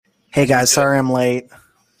Hey guys, sorry I'm late.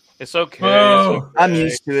 It's okay. Oh, It's okay. I'm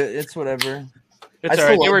used to it. It's whatever. It's all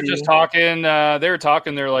right. They were just talking. They were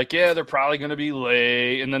talking. They're like, yeah, they're probably going to be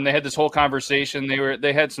late. And then they had this whole conversation.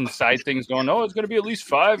 They had some side things going. Oh, it's going to be at least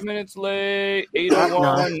 5 minutes late.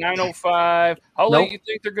 8:01, 9:05. How late you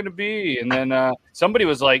think they're going to be? And then somebody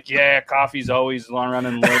was like, yeah, coffee's always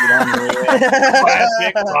running late.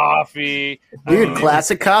 Classic coffee. Dude,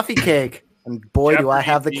 classic coffee cake. And boy, do I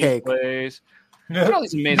have the cake. Look at all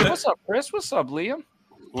these amazing. What's up, Chris? What's up, Liam?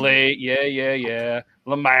 Late. Yeah.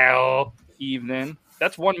 Lamau. Evening.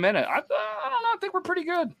 That's 1 minute. I don't know. I think we're pretty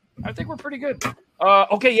good.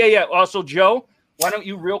 Okay, yeah. So, Joe, why don't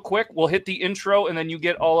you real quick? We'll hit the intro, and then you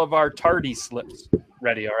get all of our tardy slips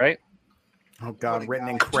ready, all right? Oh, God, written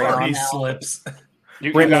in crayon. Tardy slips.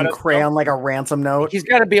 Written in crayon like a ransom note. He's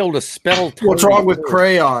got to be able to spell. What's wrong with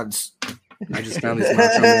crayons? I just found these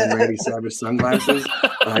Macho Man Randy Savage sunglasses.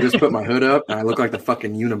 And I just put my hood up, and I look like the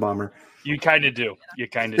fucking Unabomber. You kind of do.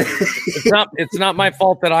 It's not my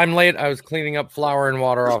fault that I'm late. I was cleaning up flour and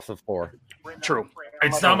water off the floor. True.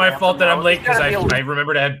 It's not my fault that I'm late because I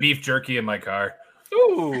remember to have beef jerky in my car.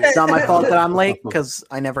 Ooh. It's not my fault that I'm late because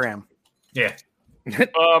I never am. Yeah.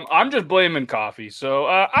 I'm just blaming coffee. So,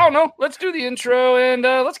 I don't know. Let's do the intro, and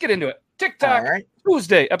let's get into it. TikTok right.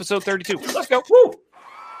 Tuesday, episode 32. Let's go. Woo!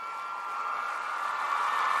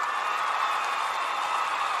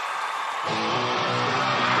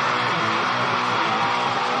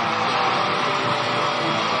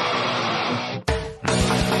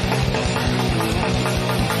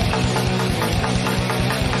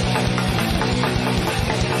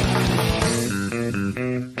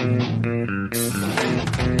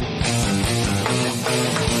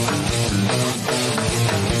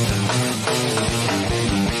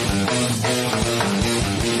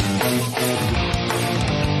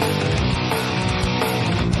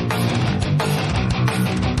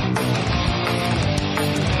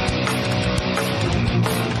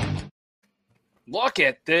 Look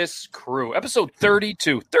at this crew. Episode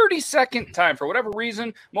 32. 32nd time. For whatever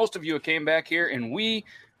reason, most of you came back here, and we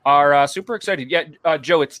are super excited. Yeah,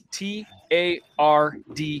 Joe, it's TARDY.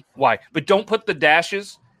 But don't put the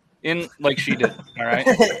dashes in like she did, all right?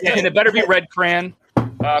 And it better be red crayon.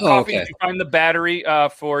 Coffee, did you find the battery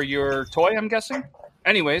for your toy, I'm guessing?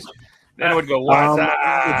 Anyways, then it would go, what's up?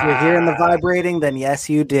 If you're hearing the vibrating, then yes,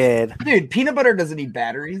 you did. Dude, peanut butter doesn't need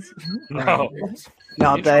batteries. No.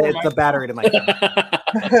 No, it's the battery to my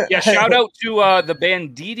phone. Yeah, shout out to the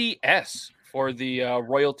band DDS for the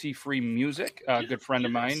royalty-free music. A good friend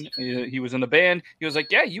of mine, he was in the band. He was like,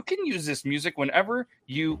 yeah, you can use this music whenever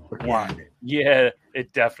you want. Yeah,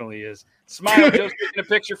 it definitely is. Smile, Joe's taking a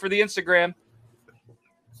picture for the Instagram.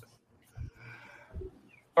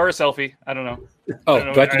 Or a selfie. I don't know. Oh,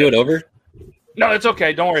 do I have to do it over? No, it's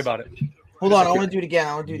okay. Don't worry about it. Hold on, I want to do it again.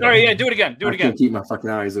 All right, yeah, do it again. I can't keep my fucking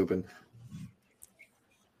eyes open.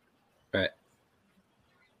 All right.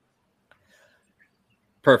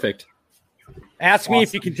 Perfect. Ask me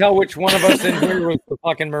if you can tell which one of us in here was the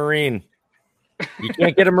fucking Marine. You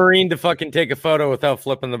can't get a Marine to fucking take a photo without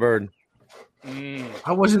flipping the bird.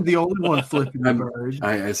 I wasn't the only one flipping the bird.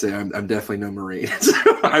 I say I'm definitely no Marine.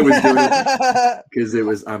 I was doing it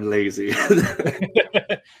because I'm lazy.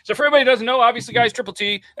 So for everybody who doesn't know, obviously, guys, Triple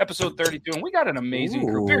T, episode 32, and we got an amazing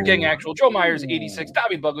crew. Beer Gang Actual, Joe Myers, 86,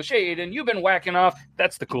 Dobby Bugler, Shay Aiden, you've been whacking off.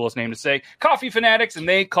 That's the coolest name to say. Coffee Fanatics, and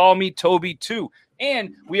they call me Toby, too.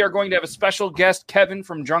 And we are going to have a special guest, Kevin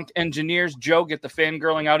from Drunk Engineers. Joe, get the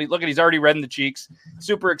fangirling out. Look at, he's already red in the cheeks.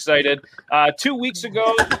 Super excited. 2 weeks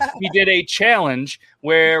ago, we did a challenge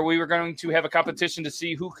where we were going to have a competition to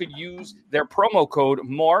see who could use their promo code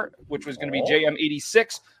MORE, which was going to be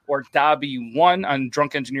JM86 or Dobby1 on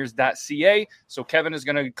drunkengineers.ca. So Kevin is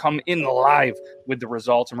going to come in live with the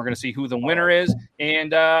results, and we're going to see who the winner is.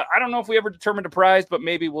 And I don't know if we ever determined a prize, but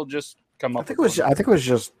maybe we'll just come up. I think it was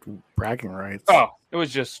just bragging rights. Oh, it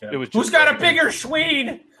was just. Who's got a bigger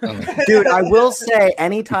Schween? Dude, I will say,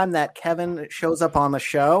 anytime that Kevin shows up on the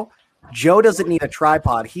show, Joe doesn't need a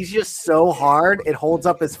tripod. He's just so hard, it holds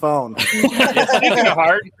up his phone. Speaking of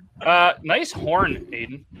hard, nice horn,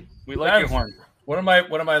 Aiden. We like your horn. One of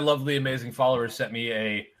my lovely, amazing followers sent me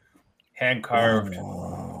a hand carved.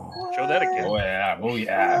 Show that again. Oh yeah!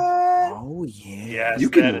 Oh yeah! Yes, you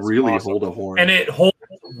can really hold a horn, and it holds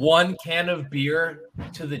one can of beer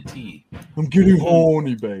to the T. I'm getting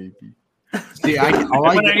horny, baby. See, I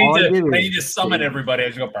need to summon everybody. I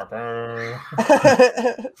just go. Burr, burr.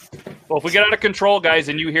 Well, if we get out of control, guys,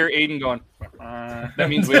 and you hear Aiden going, that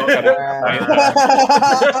means we all got to.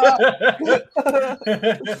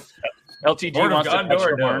 LTG wants to touch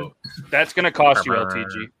the horn. That's going to cost you,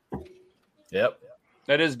 LTG. Yep.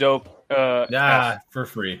 That is dope. For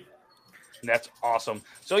free. That's awesome.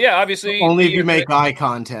 So yeah, obviously Only if you make eye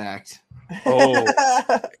contact. Oh,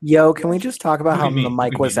 Yo, can we just talk about Look how at me, the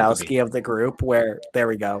Mike look at me, look at me. Wazowski of the group, where there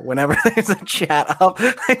we go. Whenever there's a chat up,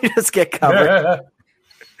 I just get covered.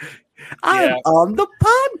 I'm on the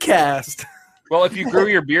podcast. well, if you grew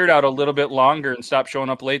your beard out a little bit longer and stopped showing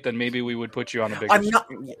up late, then maybe we would put you on a bigger. I'm not.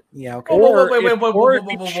 Yeah, okay. Or Wait, if- whoa, or whoa, if whoa,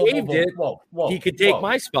 he whoa, whoa, shaved whoa, it, whoa, whoa, he could take whoa,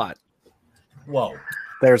 my spot. Whoa.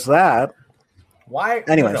 There's that. Why?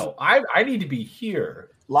 Anyways. No, I need to be here.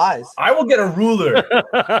 Lies. I will get a ruler,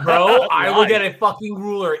 bro. I will get a fucking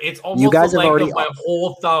ruler. It's almost You guys the have length already- of my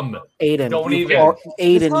whole thumb. Aiden, Don't you've even.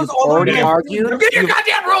 Aiden, This was you've all already about- argued. Get your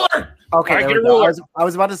goddamn ruler. Okay, All right, there get we a go. ruler. I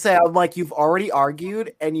was about to say, I'm like, you've already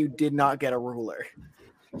argued and you did not get a ruler.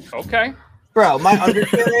 Okay. Bro, my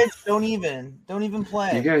undercarriage, don't even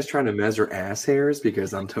play. You guys trying to measure ass hairs?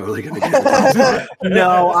 Because I'm totally gonna get it.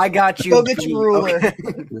 No, I got you. Go get your ruler.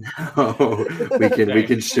 Okay. No, we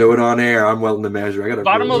can show it on air. I'm willing to measure. I got a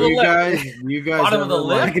Bottom of the ruler. lip. You guys Bottom of the ever,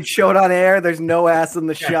 lip? I can show it on air. There's no ass in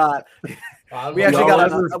the shot. We actually Y'all got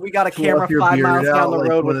ever a fluff camera your 5 beard miles out down the like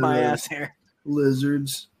road one with of my those? ass hair.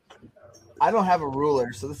 lizards? I don't have a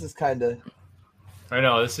ruler, so this is kind of. I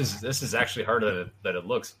know this is actually harder than it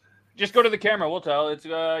looks. Just go to the camera. We'll tell. It's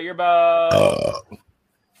you're about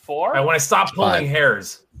 4. And when I stop pulling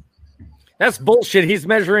hairs, That's bullshit. He's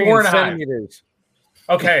measuring in 4.5. centimeters.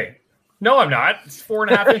 okay. No, I'm not. It's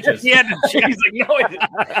 4.5 inches. He had to check. He's like, no, I didn't.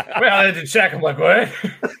 Well, I had to check. I'm like,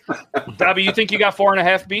 what? Dobby, you think you got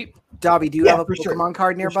 4.5 beat? Dobby, do you Yeah, have a for sure. Pokemon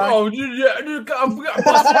card nearby? Oh, I'm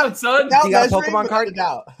busting out, son. Now You got a measuring Pokemon without card? a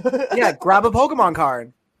doubt. Yeah, grab a Pokemon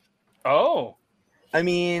card. Oh. I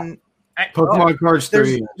mean, Pokemon cards there's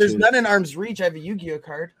 3 there's inches. none in arm's reach. I have a Yu-Gi-Oh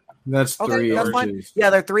card. That's Okay, 3 that's fine. inches. Yeah,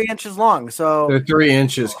 they're 3 inches long. So They're 3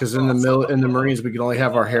 inches because in the Marines we could only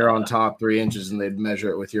have our hair on top 3 inches, and they'd measure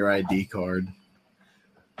it with your ID card.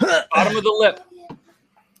 Bottom of the lip.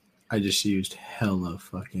 I just used hella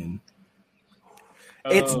fucking.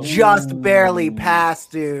 it's Oh. just barely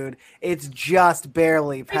past, dude. It's just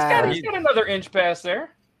barely He's past. got another inch past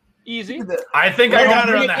there. Easy. I think I got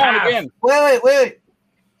it Bring on the down half. again. Wait.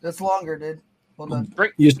 That's longer, dude. Hold on.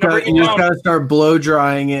 You just Bring it down. gotta start blow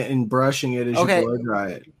drying it and brushing it as Okay. you blow dry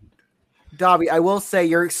it. Dobby, I will say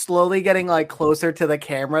you're slowly getting like closer to the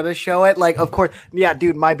camera to show it. Like, of course, yeah,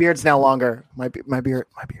 dude, my beard's now longer. My beard's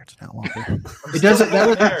now longer. It doesn't.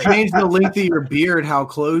 That doesn't change the length of your beard. How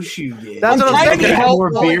close you get. That's what I'm trying saying. to Get help more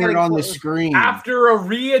while beard getting on the close. screen. After a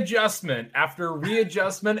readjustment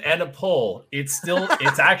and a pull, it's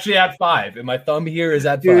actually at 5, and my thumb here is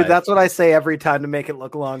at 5. Dude, that's what I say every time to make it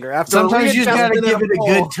look longer. After Sometimes you just gotta readjustment give it a and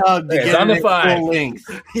good pull- tug to It's get on the it at 5. full length.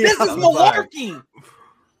 This Yeah. is malarkey.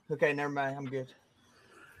 Okay, never mind. I'm good.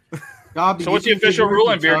 Dobby, So what's the you can official give rule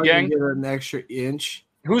it a in Beard tug Gang? and Get an extra inch.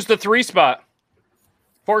 Who's the 3 spot?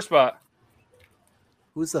 4 spot.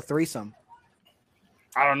 Who's the threesome?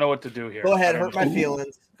 I don't know what to do here. Go ahead. I don't Hurt my know.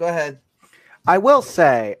 feelings. Go ahead. I will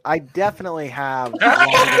say I definitely have.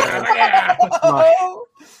 Yeah.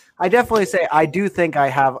 I definitely say I do think I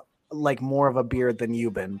have like more of a beard than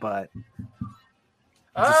you've been, but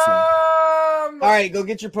All right, go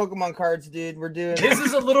get your Pokemon cards, dude. We're doing. This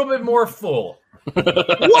is a little bit more full.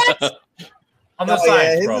 What? On the Oh, sides,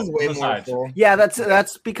 yeah, his bro. is way On the more sides. full. yeah,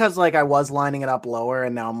 that's because like I was lining it up lower,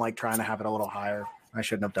 and now I'm like trying to have it a little higher. I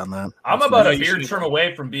shouldn't have done that. I'm about a You beard should- trim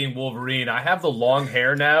away from being Wolverine. I have the long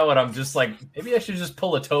hair now, and I'm just like, maybe I should just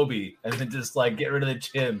pull a Toby and then just like get rid of the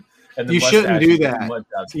chin. And the You shouldn't mustache do and the that. mud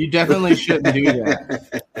jobs. You definitely shouldn't do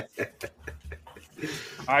that.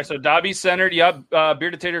 All right, so Dobby centered. Yep,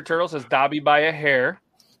 Bearded Tater Turtle says Dobby by a hair.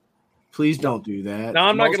 Please don't do that. No,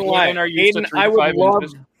 I'm not Most gonna lie, women are used to Aiden. 3 to 5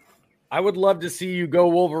 inches. I would love to see you go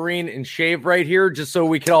Wolverine and shave right here, just so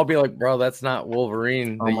we could all be like, "Bro, that's not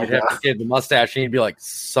Wolverine." Oh That my you'd have to shave the mustache, and you'd be like,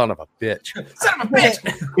 "Son of a bitch." Son of a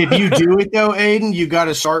bitch! If you do it though, Aiden, you got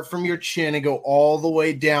to start from your chin and go all the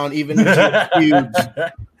way down, even into your pubes,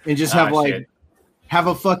 and just have shit. have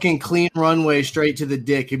a fucking clean runway straight to the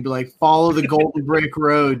dick, and be like, follow the golden brick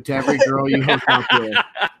road to every girl you hook up with.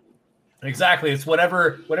 Exactly. It's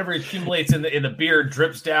whatever accumulates in the beard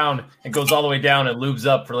drips down and goes all the way down and lubes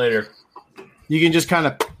up for later. You can just kind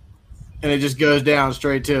of, and it just goes down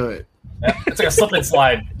straight to it. Yeah, it's like a slip and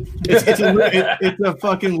slide. It's a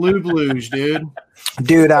fucking lube luge, dude.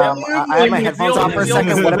 Dude, I Yeah, had my you headphones feel on it, for a you feel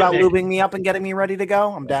second. it. What about lubing me up and getting me ready to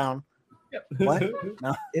go? I'm down. What?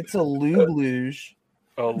 It's a lube luge.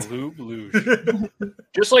 A lube luge.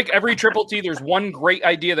 Just like every Triple T, there's one great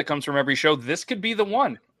idea that comes from every show. This could be the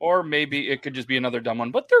one, or maybe it could just be another dumb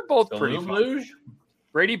one. But they're both The pretty lube fun. luge?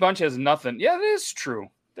 Brady Bunch has nothing. Yeah, that is true.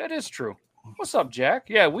 That is true. What's up, Jack?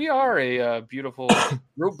 Yeah, we are a beautiful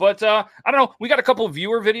group, but I don't know. We got a couple of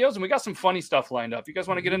viewer videos and we got some funny stuff lined up. You guys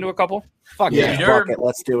want to get into a couple? Fuck Yeah, yeah. fuck it.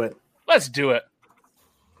 Let's do it. Let's do it.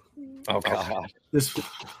 Oh god. This.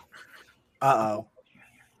 Uh-oh.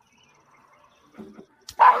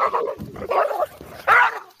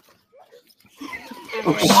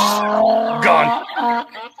 Gone.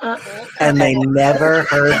 And they never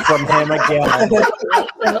heard from him again.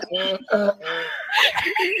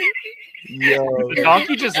 Yo. The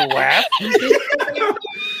donkey just laughed.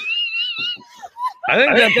 I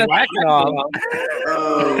think that's whacking off.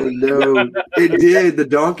 Oh no, it did. The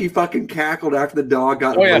donkey fucking cackled after the dog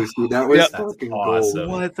got roasted. That was fucking awesome.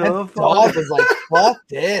 gold. What the That fuck? dog was like, fuck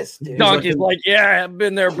this, dude. Donkey's like, yeah, I've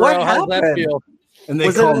been there, bro. What How's that happened? feel? And they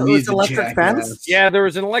Was call it me was the electric jackass. fence? Yeah, there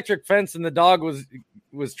was an electric fence, and the dog was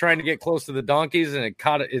trying to get close to the donkeys, and it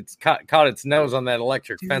caught its nose on that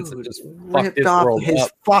electric fence and just fucked Ripped his off world his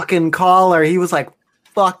up. fucking collar. He was like,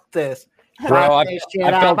 fuck this. Bro, I Fuck this shit,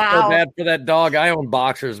 felt I'm so out. bad for that dog. I own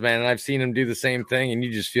boxers, man, and I've seen him do the same thing, and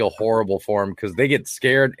you just feel horrible for him because they get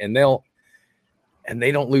scared and they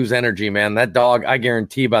don't lose energy, man. That dog, I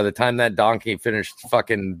guarantee by the time that donkey finished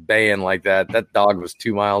fucking baying like that, that dog was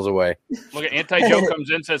 2 miles away. Look at Anti-Joe comes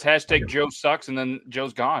in, says hashtag Joe sucks, and then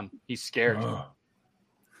Joe's gone. He's scared.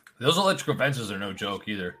 Those electrical fences are no joke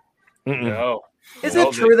either. Mm-mm. No. Is No,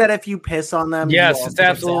 it true that if you piss on them? Yes, you it's also get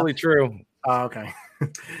absolutely true. Oh, okay.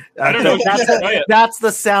 I don't know. That's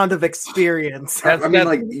the sound of experience. I mean,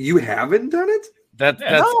 like, you haven't done it? That's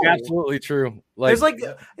No. absolutely true. There's like,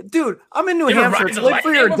 dude, I'm in New You ever Hampshire. ride It's the live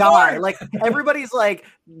free or lightning die. before? Like everybody's like,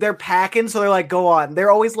 they're packing, so they're like, go on. They're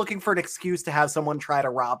always looking for an excuse to have someone try to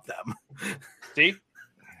rob them. See?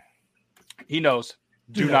 He knows.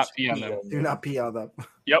 Do not pee on them. Do not pee on them.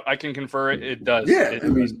 Yep, I can confer it. It does. Yeah, It- I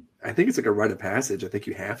mean, I think it's like a rite of passage. I think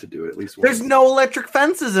you have to do it at least once. There's no electric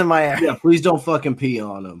fences in my area. Yeah, please don't fucking pee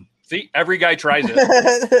on them. see, every guy tries it.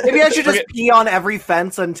 Maybe I should just Forget- pee on every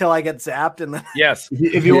fence until I get zapped, and then Yes.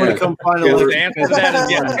 If you want Yeah. to come find Yeah, a the answer to that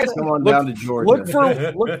is yes. come on down to Georgia.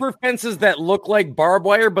 Look for fences that look like barbed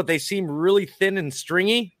wire, but they seem really thin and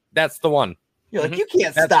stringy. That's the one. You're like, you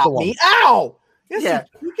can't That's stop the one. me. Ow! Yes, Yeah.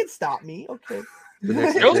 you can stop me. Okay. The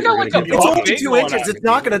next Joe's day got you're like gonna a get it's Oh, only big 2 one inches. on It's it.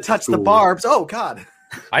 not going to touch the Cool. barbs. Oh God!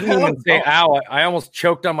 I didn't even say ow. I almost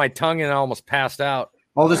choked on my tongue and I almost passed out.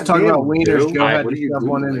 All this talking Damn, about wieners, Joe. Joe had What to are you shove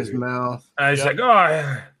one doing in his later? mouth. I was like,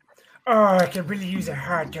 I can really use a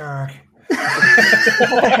hot dog.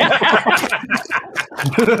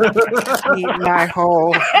 Eat my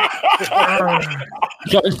hole. I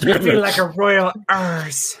feel like a royal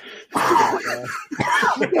arse.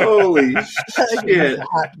 Holy shit.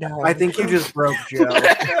 Hot dog. I think you just broke Joe.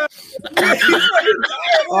 He's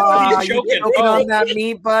You're choking. choking on that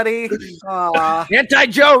meat, buddy.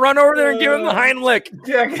 Anti-Joe, run over there and give him the Heimlich.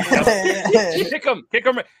 Kick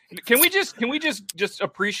him. Can we just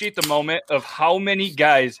appreciate the moment of how many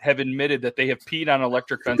guys have admitted that they have peed on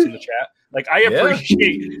electric fence in the chat? Like, I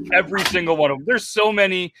appreciate every single one of them. There's so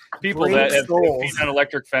many people Brave that have souls. peed on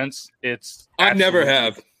electric fence. It's I never absolutely-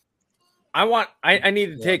 have. I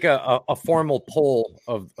need to take a formal poll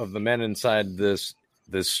of the men inside this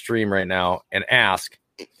stream right now and ask,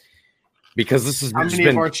 because this has How just many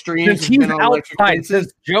of been our streams since have he's been on electric outside, fences?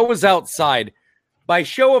 since Joe was outside. By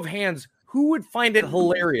show of hands, who would find it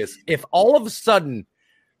hilarious if all of a sudden,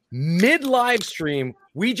 mid live stream,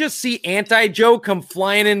 we just see Anti-Joe come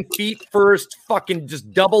flying in feet first, fucking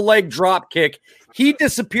just double leg drop kick. He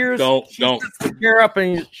disappears. Don't. Sets the chair up,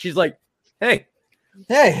 and she's like, "Hey."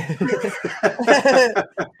 Hey.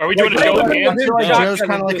 Are we doing a show of hands? Joe's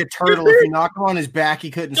kind of like a turtle. If you knock him on his back, he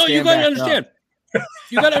couldn't No, stand you gotta back understand. up.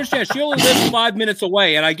 You gotta understand. She only lives 5 minutes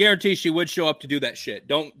away, and I guarantee she would show up to do that shit.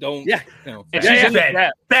 Don't. Yeah. You know. If Yeah, she's yeah, in the bet.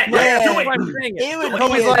 chat. Bet. Yeah. Do it. I'm saying it. It would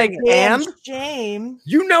Toby's be a like, damn and? shame.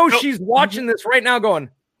 You know she's watching this right now going,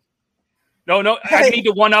 No, I need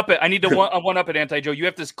to one up it. I need to one up it, Anti-Joe. You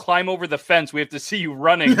have to climb over the fence. We have to see you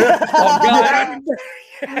running. oh, God.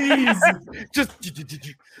 just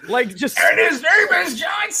And his name is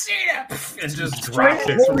John Cena. And just drop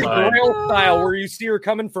kicks Holy from behind. Grail style, where you see her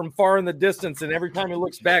coming from far in the distance, and every time he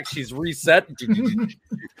looks back, she's reset. You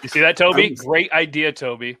see that, Toby? Great idea,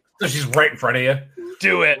 Toby. So she's right in front of you.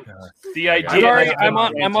 Do it. The I'm idea. sorry, I'm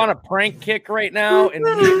on a prank kick right now, and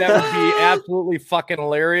that would be absolutely fucking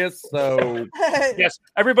hilarious. So Yes,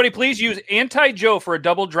 everybody, please use Anti-Joe for a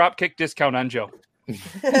double drop kick discount on Joe.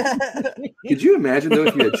 Could you imagine though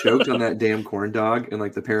if you had choked on that damn corn dog and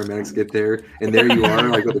like the paramedics get there and there you are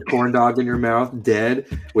like with a corn dog in your mouth, dead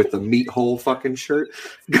with the meat hole fucking shirt.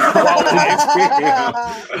 And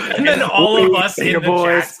then all of us in Your the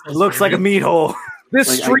boys chat looks like a meat hole. This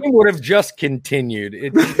Like, stream would have just continued.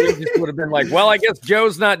 It just would have been like, well, I guess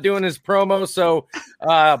Joe's not doing his promo, so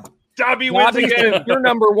Dobby wins Bobby, again. you're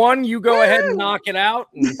number one. You go ahead and knock it out.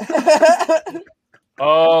 And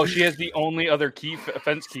Oh, she has the only other key,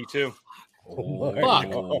 fence key too. Fuck.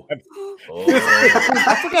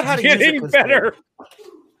 I forgot how to use it. Getting better.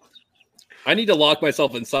 I need to lock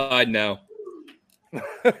myself inside now.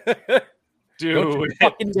 Don't you Dude,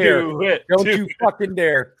 fucking dare. do it. Don't do you it. fucking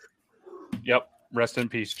dare. Yep. Rest in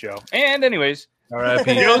peace, Joe. And anyways, All right,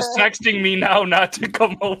 Joe's texting me now not to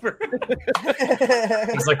come over.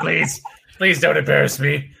 he's like, please don't embarrass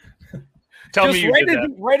me. Tell Just me you right, did as,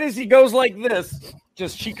 that. right as he goes like this,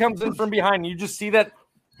 just she comes in from behind. And you just see that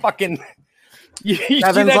fucking. You see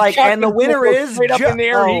Kevin's that like, shotgun and the winner go is straight up Joe. in the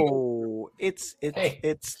air. He- Oh, it's Hey.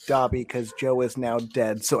 Dobby because Joe is now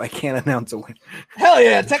dead, so I can't announce a winner. Hell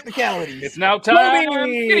yeah, technicalities. It's now time.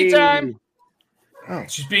 Toby! Kitty time.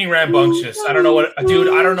 She's being rambunctious. I don't know what, dude.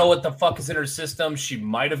 I don't know what the fuck is in her system. She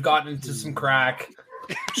might have gotten into some crack.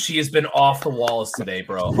 She has been off the walls today,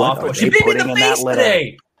 bro. What Off are the, she they bit me in putting the in that face litter?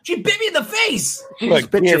 today. She bit me in the face. Look,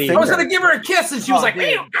 Spit your Kitty. I was finger. gonna give her a kiss, and she was Oh, like, dude.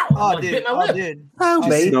 "Ew, ow!" Oh, Like, dude. bit my Oh, lip. dude. Oh, She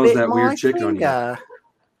baby, smells that my weird chick on you. finger.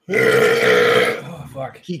 Oh,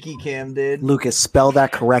 fuck. Kiki Cam did. Lucas, spell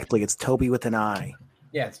that correctly. It's Toby with an I.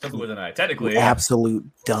 Yeah, it's Toby with an eye. Technically, You absolute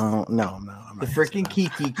don't. No. I'm The not freaking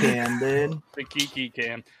Kiki Cam did. The Kiki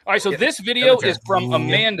cam. All right, so this video is from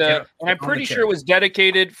Amanda, and I'm pretty sure it was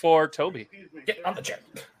dedicated for Toby. Get on the chair.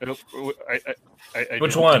 I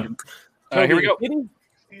Which don't- one? Here we go.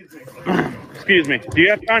 Excuse me. Do you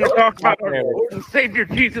have time to talk about our Lord and Savior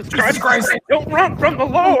Jesus Christ? Don't run from the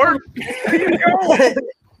Lord.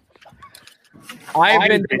 I've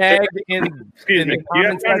been tagged in Excuse the me. Do you have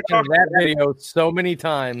comment time to section talk of that video so many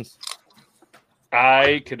times.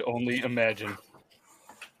 I could only imagine.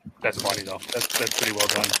 That's funny though. That's pretty well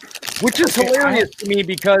done. Which is hilarious to me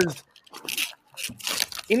because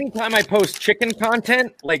anytime I post chicken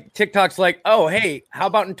content, like TikTok's like, oh, hey, how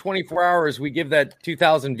about in 24 hours we give that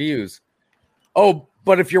 2,000 views? Oh,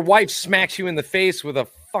 but if your wife smacks you in the face with a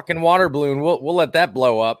fucking water balloon, we'll let that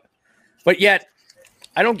blow up. But yet,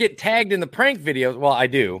 I don't get tagged in the prank videos. Well, I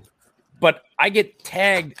do, but I get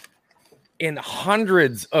tagged in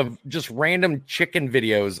hundreds of just random chicken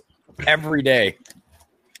videos every day.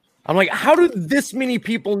 I'm like, how do this many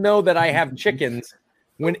people know that I have chickens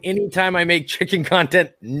when anytime I make chicken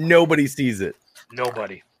content, nobody sees it?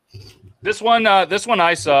 Nobody. This one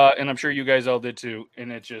I saw, and I'm sure you guys all did too.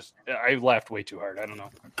 And it just, I laughed way too hard. I don't know.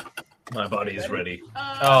 My body is ready.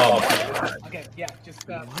 Oh my god. Okay, yeah, just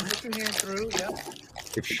put your hand through. Yep,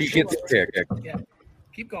 If she gets sick,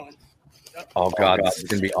 keep going. Yep. oh god, this is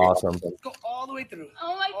gonna be awesome. Go all the way through.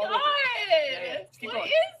 Oh my All the way god! Keep What going.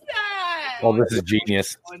 is that? Oh, this is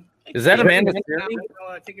genius. One. Is that Amanda?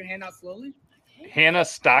 Take your hand out slowly. Hannah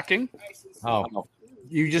Stocking. Nice and slow. Oh,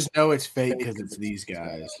 You just know it's fake because it's these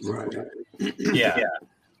guys. Right. Yeah.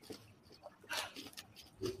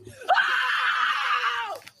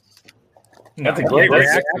 that's a great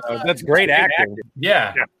reaction. That's great acting.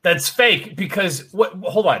 Yeah, that's fake because what?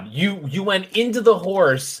 Hold on, you went into the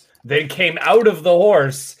horse, then came out of the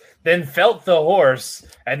horse, then felt the horse,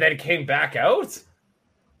 and then came back out.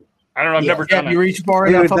 I don't know. I've never done You it. reach far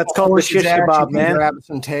Dude, enough up that's a called the horse's shish ass, kebab, you can man. grab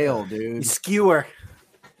some tail, dude. Skewer.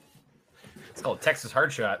 It's called Texas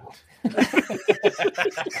Hard Shot.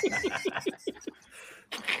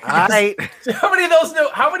 All right. How many of those know?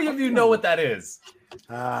 How many of you know what that is?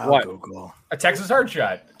 What? Google. A Texas Hard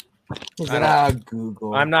Shot.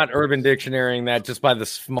 Google. I'm not Urban Dictionarying that just by the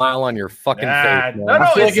smile on your fucking Nah, face. no, man. no,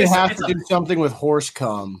 I feel it's like it just- has it's to do something with horse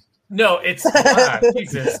cum No, it's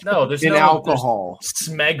Jesus. No, there's and no alcohol. there's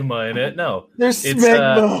smegma in it. No, There's It's,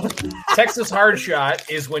 smegma. Texas Hard Shot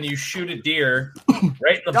is when you shoot a deer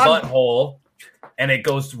right in the butthole, and it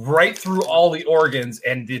goes right through all the organs,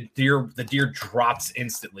 and the deer drops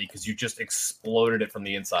instantly because you just exploded it from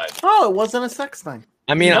the inside. Oh, it wasn't a sex thing.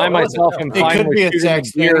 I mean, No, I it wasn't, myself no. am It fine could with be a shooting sex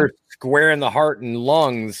a deer square in the heart and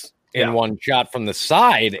lungs in Yeah. one shot from the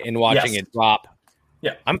side and watching Yes. it drop.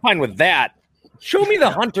 Yeah. I'm fine with that. Show me the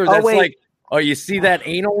hunter that's wait. like, oh, you see that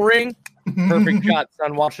anal ring? Perfect shot,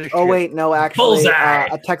 son. Watch this Oh shit. wait, no, actually, Bullseye.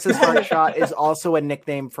 a Texas hard shot is also a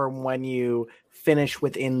nickname for when you finish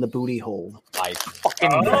within the booty hole. I fucking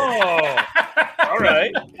Oh, all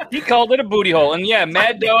right. He called it a booty hole, and yeah,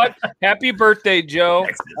 Mad Dog. Happy birthday, Joe.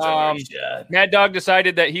 Texas Hard Shot. Mad Dog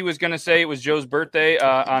decided that he was going to say it was Joe's birthday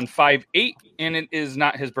on 5/8, and it is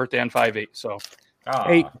not his birthday on 5/8. So Ah.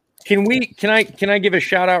 Hey, can I give a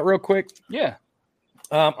shout out real quick? yeah,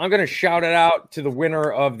 I'm going to shout it out to the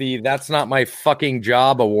winner of the That's Not My Fucking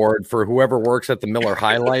Job award for whoever works at the Miller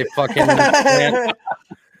High Life fucking plant.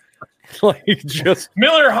 Like just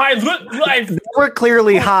Miller High Life. They were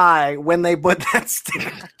clearly high when they put that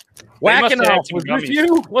sticker. whacking have had off some was gummies. with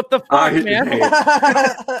you. What the fuck, man? Hey,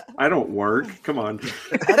 I don't work. Come on.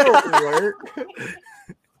 I don't work.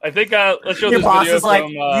 I think let's show Your this boss video is like,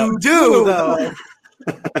 from. you do though.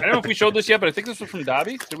 I don't know if we showed this yet, but I think this was from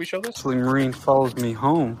Dobby. Did we show this? Muscly Marine follows me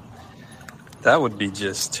home. That would be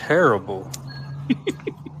just terrible.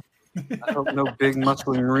 I hope no big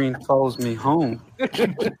muscly Marine follows me home.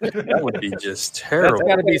 That would be just That's terrible.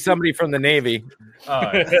 got to be somebody from the Navy.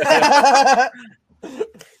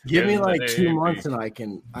 Give me Yeah, like they 2 agree. months and I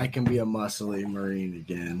can be a muscly Marine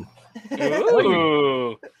again.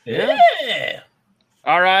 Ooh. Yeah.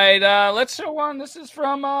 All right, let's show one. This is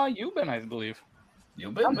from Euban, I believe.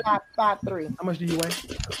 I'm Euban. 5'3". How much do you weigh?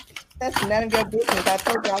 That's none of your business. I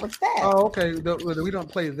told you I was fat. Oh, okay. We don't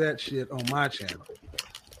play that shit on my channel.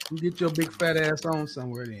 You get your big fat ass on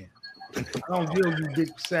somewhere then. I don't deal with you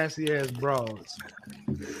big sassy ass broads.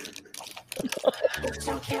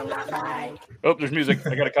 Oh, there's music.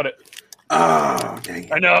 I gotta cut it. Oh, dang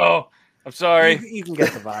it. I know. I'm sorry. You can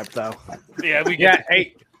get the vibe though. Yeah, we Yeah, get.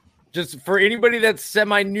 hey, just for anybody that's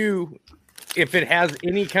semi-new, if it has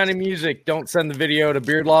any kind of music, don't send the video to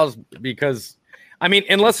Beard Laws because, I mean,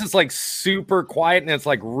 unless it's like super quiet and it's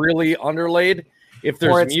like really underlaid. If Or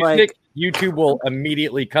there's it's music, like- YouTube will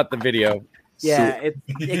immediately cut the video. Yeah,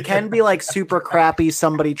 it can be like super crappy.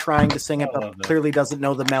 Somebody trying to sing it, but clearly doesn't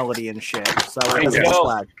know the melody and shit. So it doesn't Joe.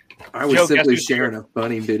 flag. I was Joe, simply guess who's sharing a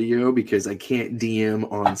funny video because I can't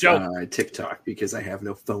DM on Joe. TikTok because I have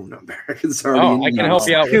no phone number. It's already Oh, in I can email. help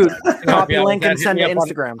you out with Dude, that. I can help copy you out with link that. and Hit send me to up on-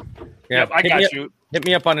 Instagram. Yeah, Yep, I hit me got up- you. Hit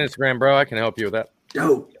me up on Instagram, bro. I can help you with that.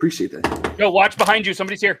 Oh, appreciate that. Joe, watch behind you.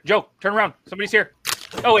 Somebody's here. Joe, turn around. Somebody's here.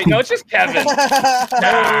 Oh wait, no, it's just Kevin.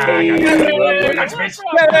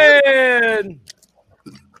 Kevin!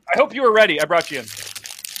 I hope you were ready. I brought you in.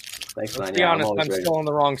 Thanks, man. Let's be Yeah, honest, always I'm ready. still in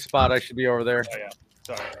the wrong spot. I should be over there. Oh yeah.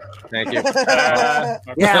 Sorry. Thank you.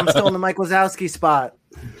 Yeah, I'm still in the Mike Wazowski spot.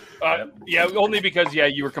 Yeah, only because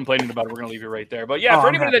you were complaining about it. We're gonna leave you right there. But yeah, Oh, for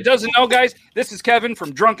I'm anybody happy. that doesn't know, guys, this is Kevin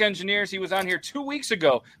from Drunk Engineers. He was on here 2 weeks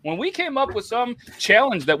ago when we came up with some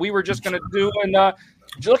challenge that we were just gonna do. And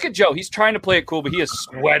look at Joe; he's trying to play it cool, but he is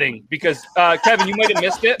sweating because Kevin, you might have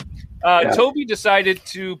missed it. Toby decided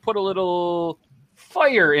to put a little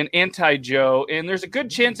fire in Anti-Joe, and there's a good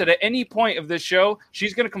chance that at any point of this show,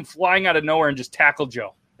 she's gonna come flying out of nowhere and just tackle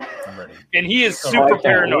Joe. I'm ready. And he is Oh, I super can't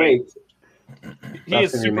paranoid. wait. He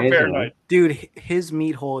is That's super amazing, paranoid. Dude, his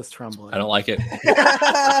meat hole is trembling. I don't like it.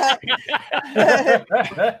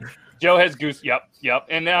 Joe has goose. Yep.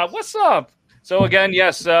 And what's up? So again,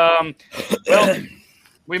 yes. Well,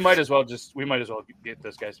 we might as well get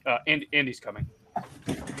this, guys. Andy's coming.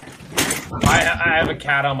 I have a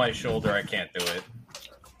cat on my shoulder. I can't do it.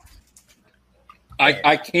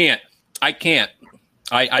 I can't.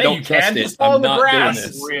 I Hey, don't you trust can. it. Just fall in I'm the not doing grass.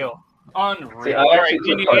 this. Unreal. See, I All right,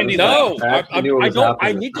 actually took Andy, No, I actually knew what I was don't. I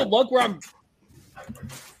happening. need to look where I'm.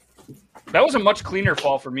 that was a much cleaner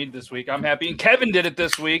fall for me this week. I'm happy. And Kevin did it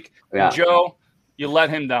this week. Yeah. Joe, you let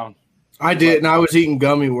him down. I did, and I was eating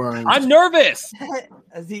gummy worms. I'm nervous. I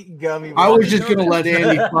was eating gummy. I was worms. just gonna let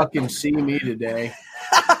Andy fucking see me today.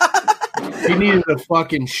 He needed a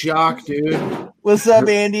fucking shock, dude. What's up,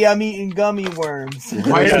 Andy? I'm eating gummy worms.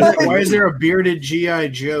 Why is there a bearded G.I.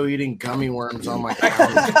 Joe eating gummy worms on my couch?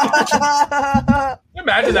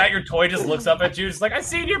 Imagine that your toy just looks up at you, just like, I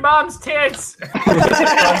seen your mom's tits.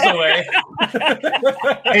 Runs away.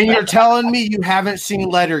 And you're telling me you haven't seen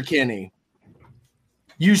Letterkenny?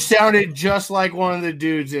 You sounded just like one of the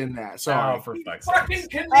dudes in that. Sorry. Oh, for fuck's Fucking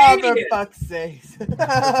sake. Oh, for Canadian. fuck's sake.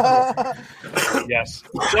 Yes.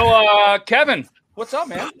 So, Kevin, what's up,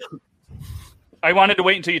 man? I wanted to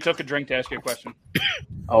wait until you took a drink to ask you a question.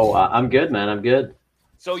 Oh, I'm good, man. I'm good.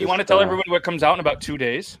 So, you Just, want to tell everybody what comes out in about 2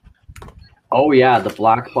 days? Oh yeah, the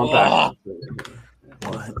black bump action.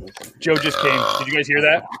 Joe just came. Did you guys hear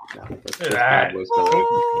that? That.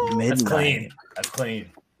 That's Midnight. clean. That's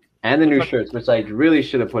clean. And the new shirts, which I really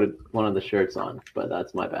should have put one of the shirts on, but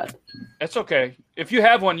that's my bad. That's okay. If you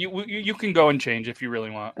have one, you can go and change if you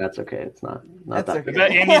really want. That's okay. It's not That's that okay. Is big.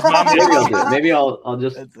 that Andy's mom? Maybe I'll do it. Maybe I'll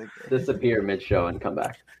just That's okay. disappear mid-show and come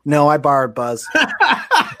back. No, I borrowed Buzz.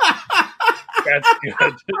 That's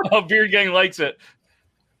good. Oh, Beard Gang likes it.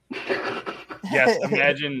 Yes,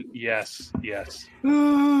 imagine. Yes. Yes,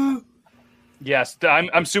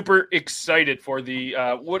 I'm super excited for the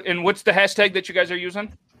what's the hashtag that you guys are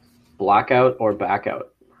using? Blackout or backout.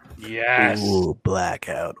 Yes. Ooh,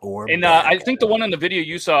 blackout or And I think the one on the video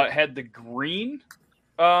you saw had the green.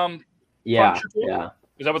 Yeah, Function tool? yeah.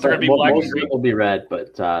 Is that what they're going to be? Well, Black most and of green. it will be red,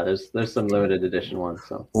 but there's some limited edition ones.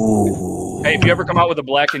 So. Hey, if you ever come out with a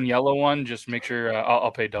black and yellow one, just make sure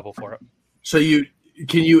I'll pay double for it. So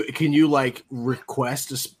can you like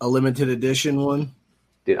request a limited edition one?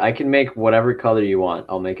 Dude, I can make whatever color you want.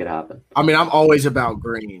 I'll make it happen. I mean, I'm always about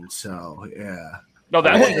green, so yeah. No,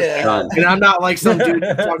 that one's done. And I'm not like some dude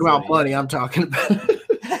talking about money. I'm talking about.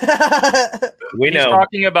 He's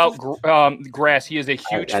talking about grass. He is a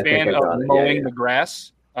huge I think fan I of got it. mowing Yeah. the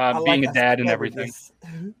grass, like being a that. dad and Yeah, everything.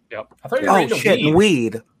 Yep. I thought you were Oh into shit, and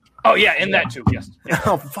weed. Oh yeah, and that too. Yes.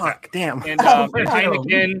 Oh fuck, damn. And, and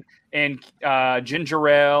Heineken and ginger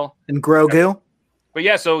ale And Grogu. But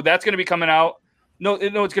yeah, so that's going to be coming out. No,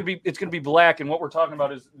 it's going to be black, and what we're talking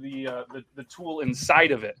about is the tool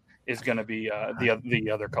inside of it is going to be the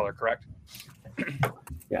other color, correct?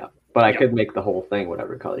 Yeah, but I could make the whole thing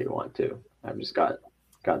whatever color you want to. I've just got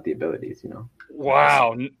the abilities, you know.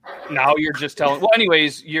 Wow. Now you're just telling. Well,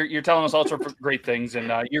 anyways, you're telling us all sorts of great things, and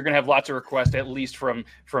you're gonna have lots of requests, at least from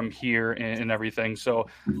here and everything. So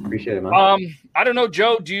appreciate it, man. I don't know,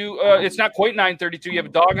 Joe. Do you? It's not quite 9:32. You have a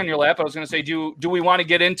dog on your lap. I was gonna say, do we want to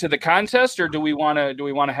get into the contest, or do we want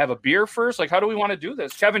to have a beer first? Like, how do we want to do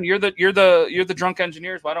this? Kevin, you're the drunk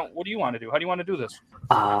engineers. What do you want to do? How do you want to do this?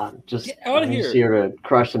 Just Get out of I'm just here. here to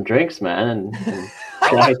crush some drinks, man, and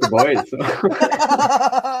chill with the boys. So.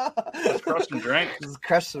 Crush some drinks. Just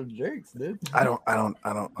crush some drinks, dude. I don't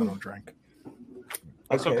drink.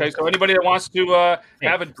 That's okay. So anybody that wants to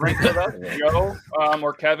have a drink with us, Joe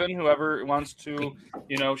or Kevin, whoever wants to,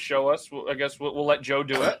 show us, I guess we'll let Joe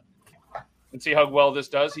do it and see how well this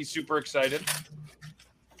does. He's super excited.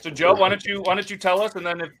 So Joe, why don't you tell us, and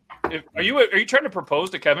then if are you trying to propose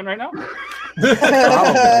to Kevin right now?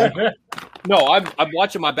 No, I'm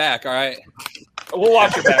watching my back. All right. We'll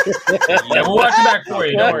watch your back. Yeah, we'll watch your back for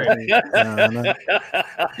you. Don't worry.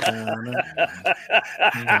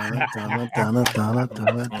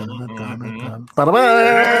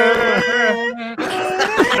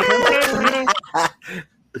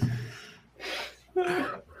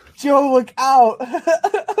 Joe, look out.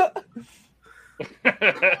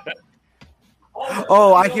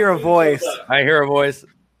 Oh, I hear a voice.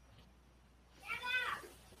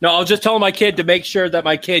 No, I was just telling my kid to make sure that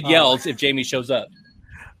my kid yells if Jamie shows up.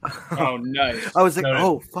 Oh, nice. I was like,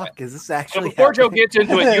 oh fuck, is this So actually? before Joe happening? gets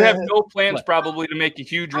into it, you have no plans probably to make a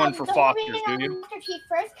huge one for Foster's, do you?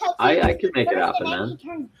 I can make it happen, man.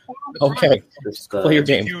 Okay. Just, Play your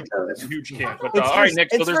game. Huge camp. But It's all for, right, Nick.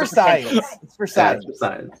 So it's there's for the potential. science. It's for science.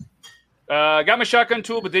 Got my shotgun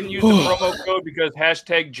tool, but didn't use the promo code because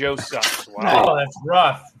 #Joe sucks. Wow. Oh, that's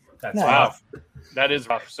rough. That's Nice. rough. That is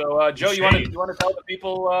rough. So, Joe, you want to tell the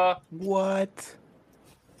people what?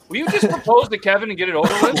 Will you just propose to Kevin and get it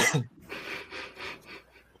over with?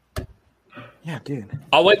 Yeah, dude.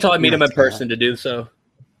 I'll wait till I meet him in person to do so.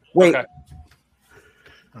 Wait.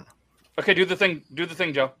 Okay, do the thing. Do the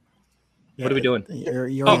thing, Joe. What are we doing? You're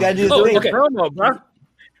You gotta do the thing. Okay. Promo, bro.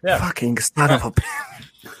 Yeah. fucking son of a.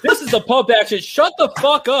 This is the pump action. Shut the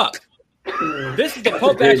fuck up. This is the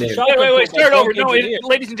pump action. Wait. Start over. No,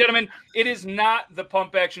 ladies and gentlemen, it is not the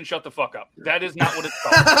pump action. Shut the fuck up. That is not what it's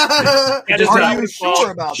called. That is not Are what you it's called.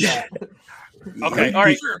 sure about that? Okay, all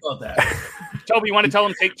right. Sure about that. Toby, you want to tell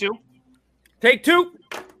him take two? Take two.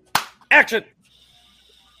 Action.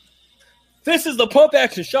 This is the pump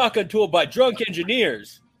action shotgun tool by Drunk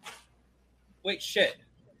Engineers. Wait, shit.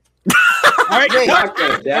 All right,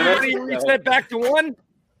 everybody reset back to one.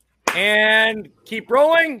 And keep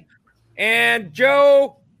rolling. And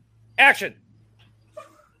Joe, action.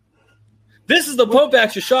 This is the pump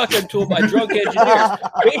action shotgun tool by Drunk Engineers.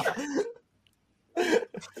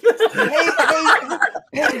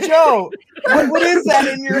 Hey, Joe, what is that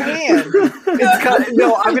in your hand?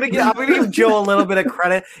 I'm gonna give Joe a little bit of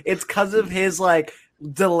credit. It's because of his like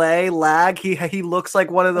delay lag. He looks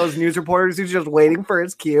like one of those news reporters who's just waiting for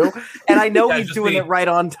his cue, and I know he's doing it right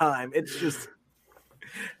on time. It's just,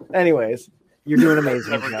 anyways, you're doing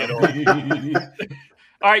amazing. Joe.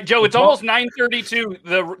 All right, Joe. It's almost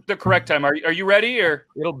 9:32. The correct time. Are you ready? Or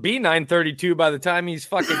It'll be 9:32 by the time he's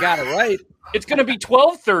fucking got it right. it's going to be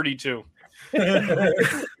 12:32. All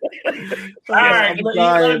right,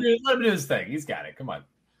 let him do his thing. He's got it. Come on.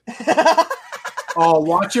 Oh,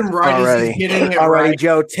 watch him right as he's getting it Alrighty, right.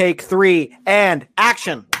 Joe. Take 3 and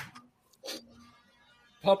action.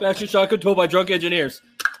 Pump action shotgun tool by Drunk Engineers.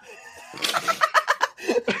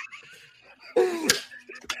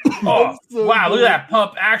 Oh, wow. Look at that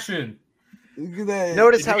pump action. Look at that.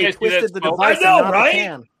 Notice Did how you he guys see that twisted the smoke? device. I know, and not the right?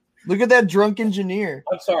 can. Look at that drunk engineer.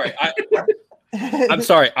 I'm sorry. I'm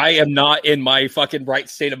sorry. I am not in my fucking right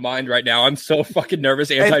state of mind right now. I'm so fucking nervous.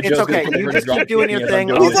 It's okay. You just keep doing your thing.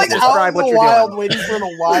 He's like out describe in what the you're wild doing. waiting for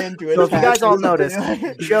a lion to So if you attack. guys all noticed,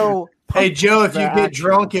 Joe. Hey Joe, if you the get action.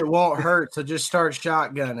 drunk, it won't hurt. So just start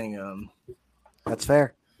shotgunning them. That's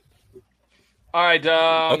fair. All right.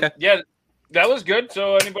 Okay. Yeah, that was good.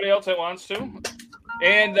 So anybody else that wants to?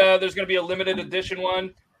 And there's going to be a limited edition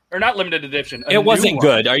one. Or not limited edition. a It new wasn't one.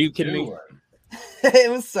 good. Are you kidding New me? one. It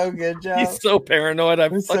was so good, Joe. He's so paranoid. I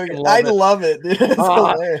It's so fucking good. love I it. love it, dude. It's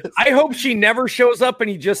hilarious. I hope she never shows up and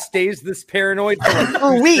he just stays this paranoid for like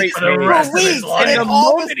For weeks. straight For the days. rest of his life. And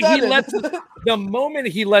all of a the moment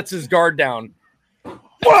he lets his guard down,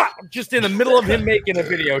 just in the middle of him making a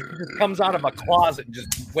video, she just comes out of a closet and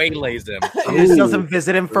just waylays him. He just doesn't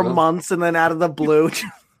visit him for months, and then out of the blue,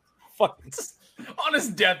 Fucking On his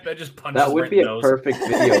deathbed, just punches That would right be in a the nose. perfect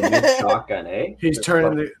video mid-shotgun, eh? He's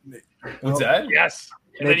turning the. What's that? Yes.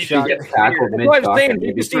 And then you He gets tackled That's what I'm saying. mid-shotgun.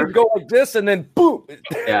 You just need to go like this and then boom.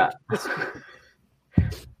 Yeah.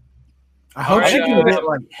 I hope she can get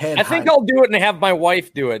like head. I think height. I'll do it and have my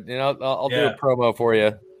wife do it. You know, I'll do Yeah. a promo for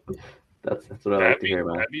you. That's what I like to hear,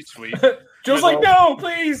 man. That'd be sweet. Joe's like, no,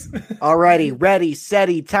 please. Alrighty, ready,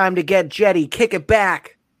 steady, time to get jetty. Kick it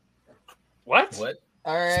back. What? What?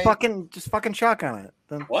 All right. Just fucking shotgun it.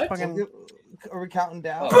 Then What? Fucking Are we counting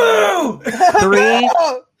down? Boo! 3,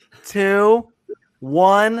 2,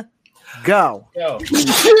 1, go. Yo.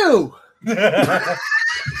 Phew!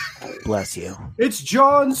 Bless you. It's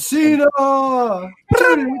John Cena. I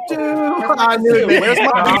knew it. Where's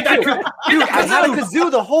my dude? I had a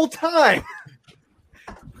kazoo the whole time.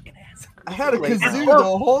 I had a kazoo the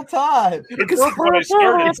whole time. When it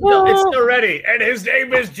started, it's still ready. And his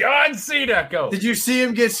name is John Cena. Go. Did you see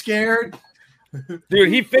him get scared? Dude,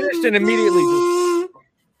 he finished and immediately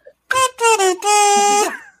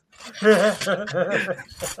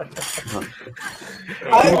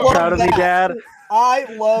I You love proud of me, that. Dad? I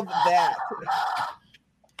love that.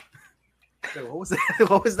 What was that?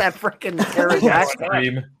 What was that freaking pterodactyl?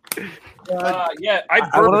 Scream. Yeah, I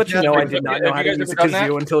want to let you know I Have did not you know how to guys use a ever done that?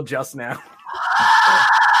 kazoo until just now.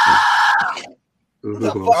 Ooh,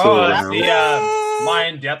 Oh, so that's loud. the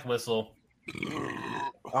Mayan death whistle.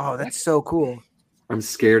 Oh, that's so cool. I'm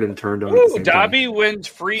scared and turned on. At the Ooh, same time. Dobby wins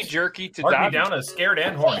free jerky to Mark me Dobby. down as scared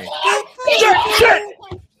and horny.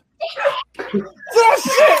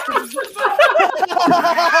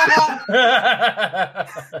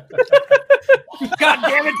 God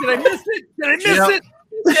damn it, did I miss it? Did I miss it?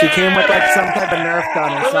 She came with like some type of Nerf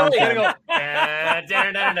gun or something. Is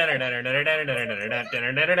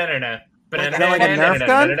that like a Nerf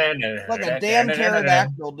gun? Like a damn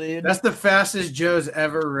pterodactyl, dude. That's the fastest Joe's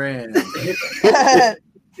ever ran.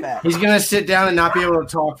 Fat. He's gonna sit down and not be able to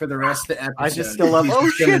talk for the rest of the episode. I just still love. He's Oh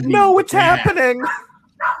gonna shit! be No, what's gagged. happening?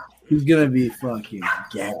 He's gonna be fucking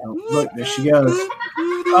gagged. Look, there she goes.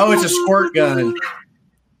 Oh, it's a squirt gun.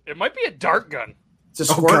 It might be a dart gun. It's a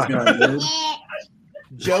squirt gun, dude.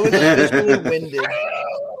 Joe is officially winded.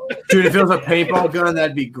 Dude, if it was a paintball gun,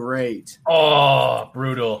 that'd be great. Oh,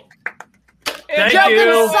 brutal. Thank Joe you.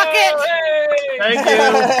 can suck it.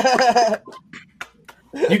 Thank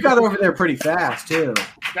you. You got over there pretty fast too.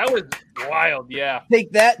 That was wild. Yeah.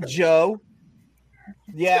 Take that, Joe.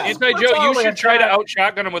 Yeah. Inside Joe, you should try to out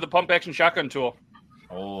shotgun him with a pump action shotgun tool.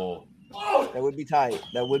 Oh. That would be tight.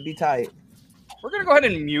 That would be tight. We're gonna go ahead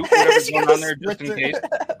and mute whatever's going on there just in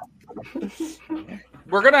case.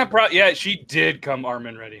 We're gonna yeah, she did come arm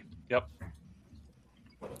and ready. Yep.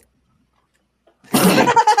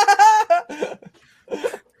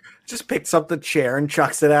 Just picks up the chair and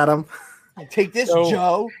chucks it at him. Take this, So-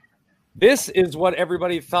 Joe. This is what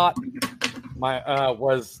everybody thought my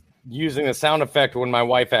was using a sound effect when my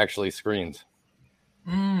wife actually screams.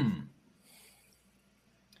 I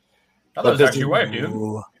thought But it was this actually your wife, dude.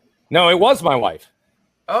 No, it was my wife.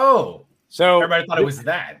 Oh. So Everybody thought it was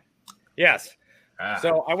that. Yes. Ah.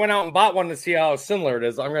 So I went out and bought one to see how similar it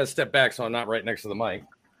is. I'm going to step back so I'm not right next to the mic.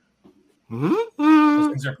 Those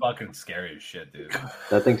things are fucking scary as shit, dude.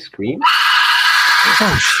 That thing screams?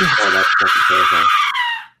 Oh shit! Oh, that's fucking terrifying.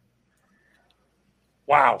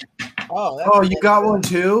 Wow. Oh, you got one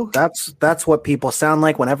too? That's what people sound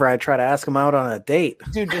like whenever I try to ask them out on a date.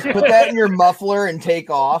 Dude, just put that in your muffler and take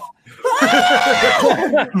off.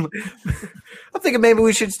 I'm thinking maybe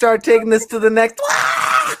we should start taking this to the next.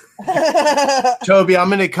 Toby, I'm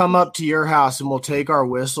gonna come up to your house and we'll take our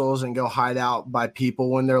whistles and go hide out by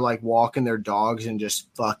people when they're like walking their dogs and just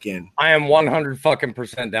fucking. I am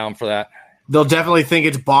 100% down for that. They'll definitely think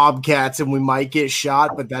it's bobcats and we might get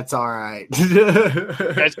shot, but that's all right.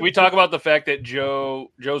 Guys, can we talk about the fact that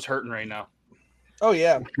Joe's hurting right now? Oh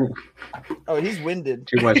yeah. Oh, he's winded.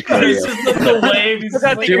 Too much It's cardio. just the wave.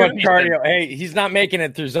 He's Too much cardio. Hey, he's not making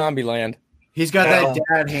it through Zombieland. He's got that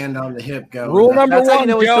dad hand on the hip going. Rule number That's how you one,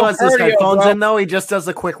 know he still Joe, has his cardio, headphones bro. in, though. He just does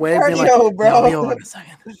a quick wave. being Cardio, like, bro. "Yeah, be over in a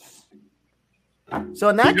second." So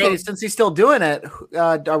in that case, since he's still doing it,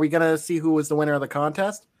 are we going to see who was the winner of the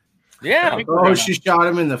contest? Yeah. Oh, she shot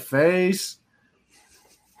him in the face.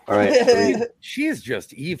 All right. She is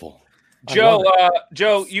just evil. Joe,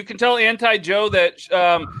 Joe, you can tell Anti-Joe that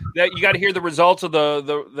that you got to hear the results of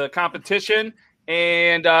the competition,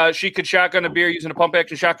 and she could shotgun a beer using a pump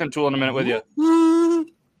action shotgun tool in a minute with you.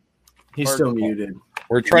 He's still muted.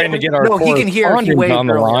 We're trying to get our he can hear. He correspondent waved on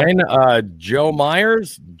the earlier. line. Joe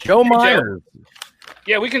Myers. Joe Myers.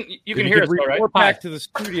 Yeah, we can. You can If hear could us, all right? report back to the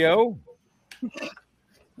studio.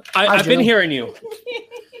 I've been hearing you.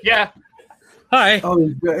 Yeah. Hi. Oh,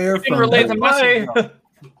 the air You can relay the message.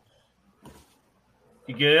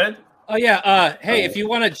 You good? Oh yeah. Hey, if you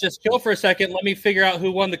want to just chill for a second, let me figure out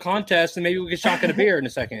who won the contest, and maybe we can shotgun a beer in a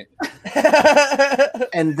second.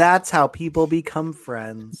 And that's how people become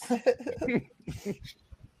friends.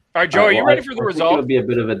 All right, Joe, are you ready for the result? It'll be a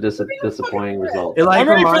bit of a disappointing result. It like I'm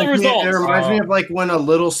ready for the reminds me. It results. reminds me of like when a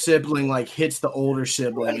little sibling like hits the older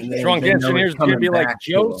sibling. And they, Drunk they know it's Engineers going to be coming like, back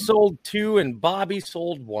to Joe them. sold 2 and Bobby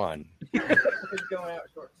sold 1.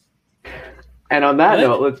 And on that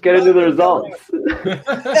note, let's get into the results.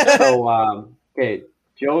 So, okay,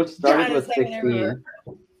 Joe started with 16,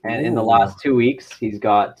 and in the last 2 weeks, he's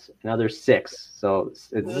got another 6. So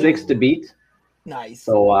it's 6 to beat. Nice.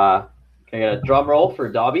 So, can I get a drum roll for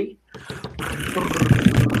Dobby?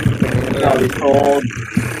 Dobby sold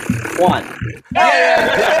 1.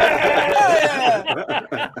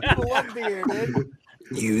 One beer, dude.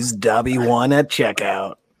 Use W1 at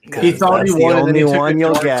checkout. He thought he That's the wanted only and he took one a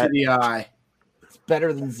you'll dart get. to the eye. It's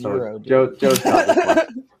better than zero, dude. Joe's got this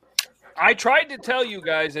one. I tried to tell you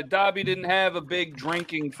guys that Dobby didn't have a big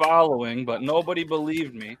drinking following, but nobody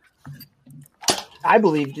believed me. I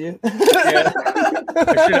believed you.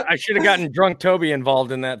 I should have gotten Drunk Toby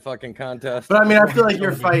involved in that fucking contest. But I mean, I feel like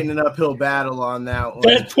you're fighting an uphill battle on that one.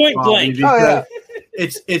 That's point Bobby, blank. because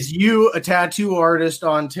it's you, a tattoo artist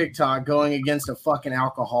on TikTok, going against a fucking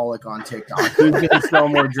alcoholic on TikTok. Who's gonna sell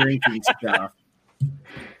more drinking stuff?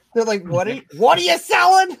 They're like, what are you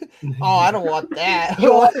selling? Oh, I don't want that.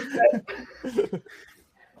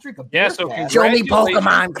 Drink a beer Yeah, so fast. Show me congratulations.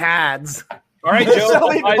 Pokemon cards. All right, Show Joe,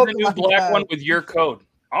 me buy the new Pokemon black cards. one with your code.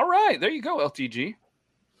 All right, there you go, LTG.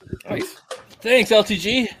 Nice. Thanks,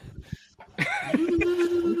 LTG.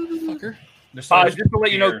 Fucker. There's so much Just to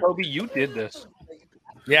let you know, beer. Toby, you did this.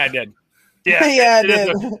 Yeah, I did. Yeah, Yeah, I it is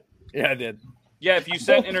did. a- Yeah, I did. yeah. If you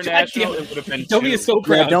said international, it would have been Toby two. is so Yeah,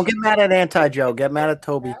 proud. don't get mad at Anti-Joe. Get mad at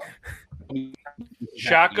Toby.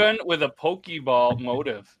 Shotgun with a Pokeball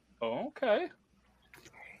motive. Oh, okay.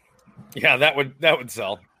 Yeah, that would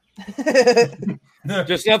sell.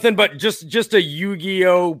 Just nothing but just a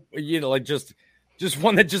Yu-Gi-Oh, like just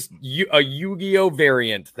one that just a Yu-Gi-Oh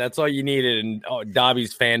variant. That's all you needed, and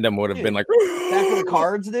Dobby's fandom would have been like, Back of the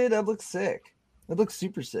cards, dude. That looks sick. That looks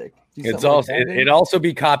super sick. Do it's something like also that, dude. it also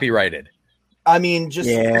be copyrighted. I mean, just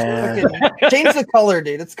Yeah. fucking change the color,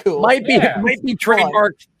 dude. It's cool. Might be Yeah.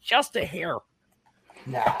 trademarked just a hair.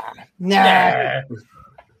 Nah.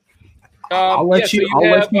 I'll let so you. I'll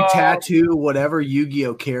let have, you tattoo whatever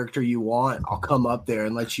Yu-Gi-Oh character you want. I'll come up there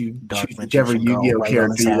and let you Dark choose whichever Magician Girl Yu-Gi-Oh right on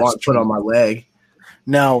character his you ass want. Put on my leg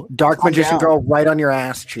No, Dark Calm Magician down. Girl right on your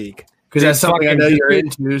ass cheek. because that's something I fucking- know you're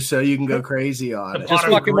into. So you can go crazy on it. Just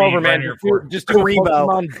Bottom fuck him green over, right man. on your Just do forehead. just do a Grebo.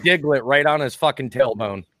 Pokemon Diglett right on his fucking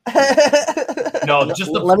tailbone. No,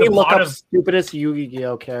 just the, Let me the look pot up of stupidest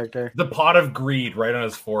Yu-Gi-Oh character. the pot of greed right on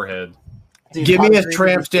his forehead. Dude, Give me Tom a Brady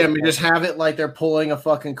tramp was stamp sick, and just have it like they're pulling a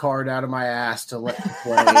fucking card out of my ass to let me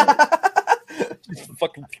play it.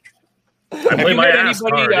 Fucking I play you my had ass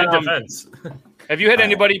anybody, card in um, defense. Have you had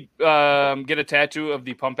anybody get a tattoo of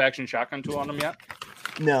the pump action shotgun tool on them yet?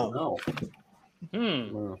 No. No,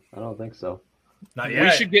 Hmm. I don't think so. Not We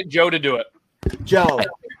yet. should get Joe to do it. Joe.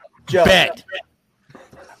 bet.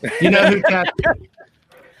 You know who tattooed?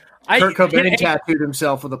 Kurt Can Cobain tattooed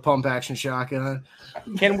himself with a pump action shotgun.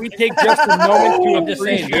 we take just a moment to I'm just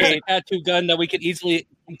saying, there's appreciate? a tattoo gun that we could easily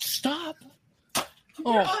stop.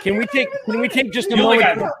 Oh, can we take just a You only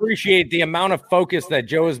moment got- to appreciate the amount of focus that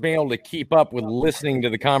Joe has been able to keep up with listening to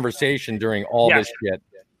the conversation during all Yeah. this shit?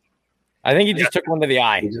 I think he just took one to the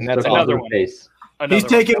eye, He just and that's took all. another another one. face. Another He's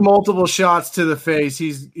one. taking multiple shots to the face.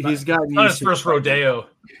 He's gotten Not his used to first rodeo.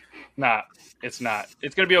 Nah, it's not.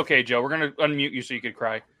 It's gonna be okay, Joe. We're gonna unmute you so you could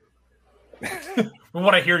cry. I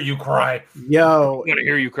want to hear you cry. Yo, I want to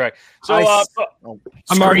hear you cry. So, I uh, s-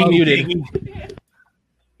 I'm already muted.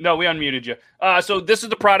 No, we unmuted you. So this is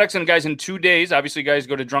the products, and guys, in 2 days, obviously, guys,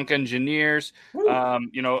 go to Drunk Engineers. I'm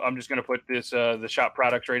just going to put this the shop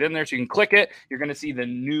products right in there, so you can click it. You're going to see the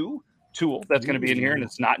new tool that's going to be in here, and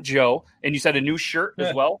it's not Joe. And you said a new shirt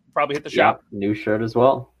as well. Probably hit the shop. New shirt as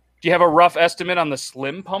well. Do you have a rough estimate on the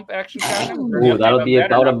Slim Pump action shotgun? Ooh, that'll be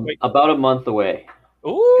about a month away.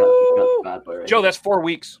 Ooh, got the bad boy Joe, that's 4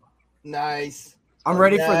 weeks. Nice. I'm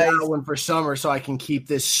ready for that one for summer, so I can keep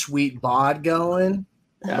this sweet bod going.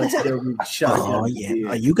 Let's go with shotgun. Oh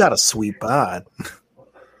yeah, you got a sweet bod.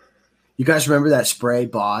 You guys remember that spray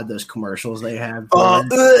bod? Those commercials they had.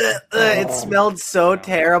 It smelled so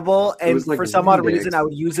terrible, and like for some odd Windex. reason, I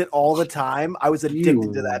would use it all the time. I was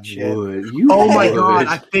addicted to that shit. Oh my god!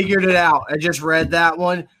 I figured it out. I just read that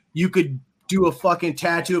one. You could do a fucking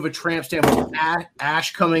tattoo of a tramp stamp with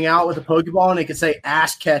Ash coming out with a Pokeball, and it could say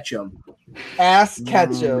 "Ass catch 'em." Ass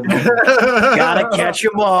catch 'em. Gotta catch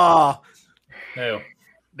 'em all. No.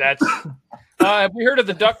 That's. Have we heard of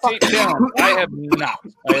the duct tape challenge? I have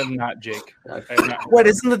not, Jake. I have not. What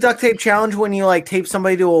isn't the duct tape challenge when you like tape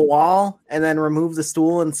somebody to a wall and then remove the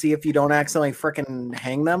stool and see if you don't accidentally freaking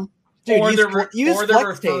hang them? Dude, Or use they're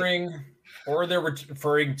flex tape.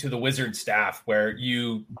 referring to the Wizard staff, where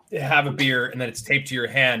you have a beer and then it's taped to your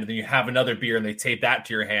hand, and then you have another beer and they tape that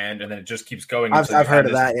to your hand, and then it just keeps going. I've until you heard have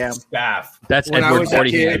of that, this yeah. Staff. That's When I Edward was a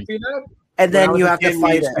 40 kid- hand. And then you have to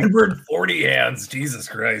fight it. Edward 40 hands. Jesus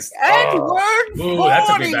Christ. Edward Ooh, that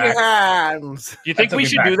took me 40 back. hands. Do you think That we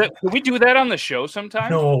took should me do back. that? Can we do that on the show sometime?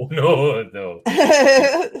 No. No.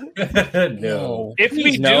 If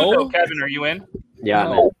we do, though, Kevin, are you in?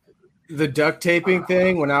 Yeah. The duct taping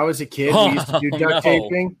thing. When I was a kid, we used to do duct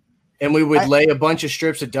taping, and we would lay a bunch of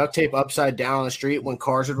strips of duct tape upside down on the street. When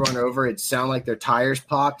cars would run over, it'd sound like their tires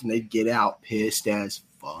popped, and they'd get out pissed as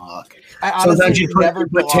fuck. Sometimes you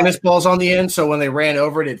put tennis balls on the end, so when they ran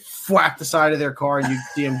over it, it'd whack the side of their car, and you'd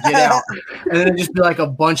see them get out. And then it'd just be like a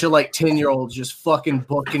bunch of like 10-year-olds just fucking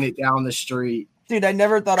booking it down the street. Dude, I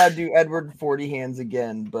never thought I'd do Edward 40 hands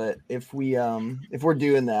again, but if we're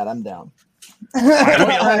doing that, I'm down.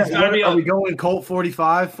 Are we going Colt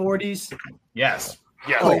 45 40s? Yes.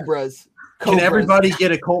 Yeah. Cobras. Can everybody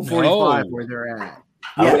get a Colt 45 where they're at?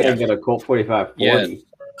 I would get a Colt 45 40. Yeah.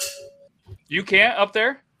 You can't up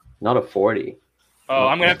there? Not a 40. Oh,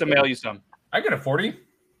 I'm gonna have to mail you some. I got a 40.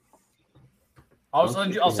 I'll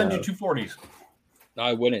send you two 40s. No,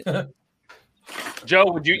 I wouldn't.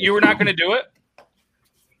 Joe, would you were not gonna do it?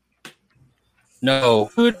 No.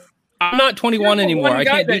 I'm not 21 anymore. I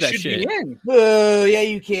can't do that shit. Boo! Yeah,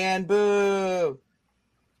 you can. Boo!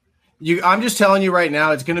 I'm just telling you right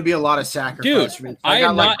now, it's going to be a lot of sacrifice. Dude, I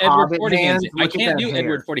am not Edward 40 hands. I Look at can't that do hair.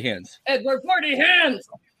 Edward 40 hands. Edward 40 hands.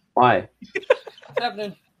 Why? What's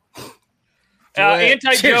happening?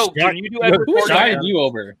 Anti-Joe, can you do Edward 40 Started hands? you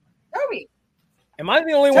over. Toby. Am I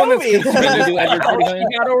the only one that's Can you do Edward 40 hands?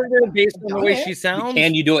 got over there based on the way she sounds?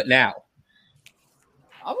 Can you do it now?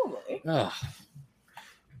 Probably. Ugh.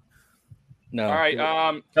 No. All right.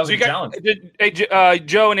 That was So a you guys, challenge.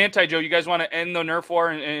 Joe and Anti-Joe, you guys want to end the Nerf war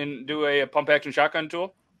and do a pump action shotgun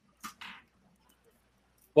tool?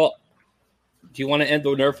 Well, do you want to end the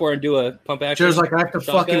Nerf war and do a pump action? Joe's like, I have to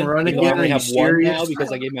shotgun? fucking run You again. Are only you have one now serious?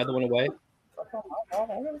 because I gave my other one away.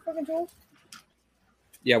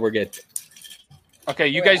 Yeah, we're good. Okay,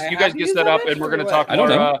 you Wait, guys I get have to use set that up, bitch and we're or gonna what? talk I don't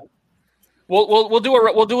more. know. We'll do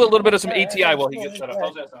a little bit of some ATI while he gets set up.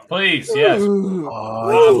 How's that sound? Please, yes.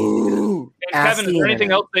 And Kevin, is there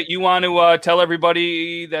anything else that you want to tell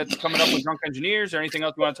everybody that's coming up with Drunk Engineers, or anything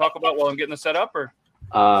else you want to talk about while I'm getting this set up? Or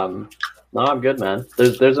No, I'm good, man.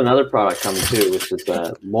 There's another product coming too, which is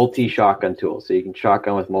a multi-shotgun tool, so you can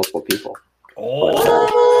shotgun with multiple people.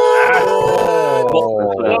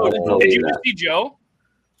 Did you see Joe?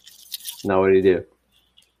 No, what do you do?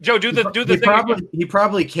 Joe, do the thing. He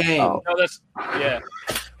probably came. Oh. No, that's yeah.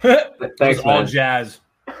 Thanks, all man. jazz.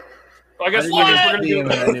 Well, I guess we're gonna do.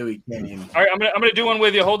 I knew he came. All right, I'm gonna do one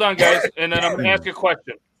with you. Hold on, guys, and then I'm gonna ask you a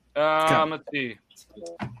question. Let's see.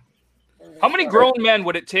 How many grown men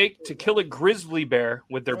would it take to kill a grizzly bear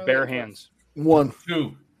with their bare hands? 1,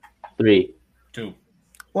 2, 3. 2,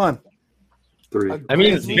 1, 3. I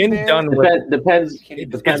mean, it's been done with. Depends been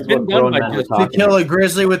what done grown by men are just- To talking. kill a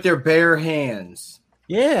grizzly with their bare hands.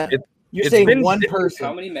 Yeah. You're It's saying been- one How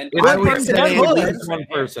person. many men? I would say Done at with least one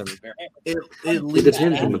person. It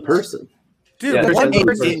depends on the person. Dude, Yeah, one depends on the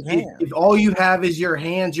person If, if all you have is your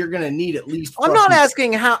hands, you're gonna need at least. I'm not fucking-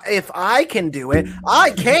 asking how if I can do it. I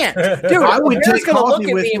can't, dude. I would Bear's take gonna look coffee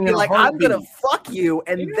at with me and me be in a like, "I'm gonna heartbeat." fuck you,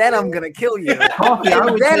 and then I'm gonna kill you, Coffee, I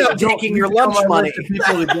and would then take I'm taking your lunch on my money." list of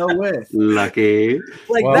people to go with. Lucky.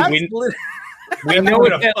 Like Well, that's we- We know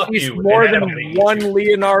it's at least more than one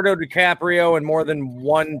Leonardo DiCaprio and more than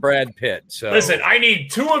one Brad Pitt. So listen, I need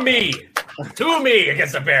 2 of me. 2 of me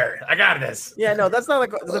against a bear. I got this. Yeah, no, that's not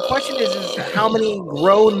the question. Is how many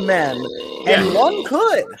grown men, and one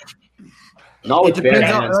could. Not with bare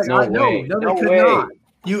depends on- hands. No way. No, No they could way. not.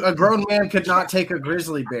 A grown man could not take a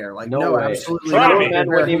grizzly bear. Like no, way. absolutely Grown not. men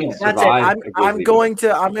wouldn't even That's it. survive I'm going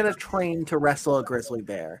to train to wrestle a grizzly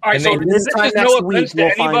bear. All right, And so then this time is no next offense week, to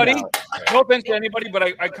we'll find anybody. out. No offense to anybody, but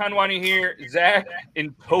I kind of want to hear Zach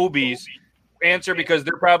and Toby's answer because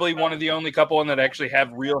they're probably one of the only couple that actually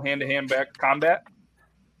have real hand-to-hand combat.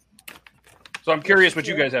 So I'm curious what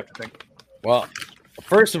you guys have to think. Well,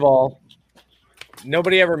 first of all,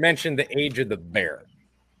 nobody ever mentioned the age of the bear.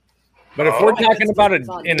 But if we're talking about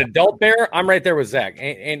an adult bear, I'm right there with Zach.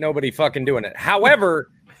 Ain't nobody fucking doing it. However,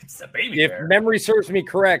 it's a baby if bear. memory serves me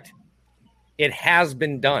correct, it has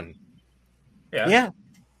been done. Yeah.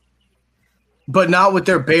 But not with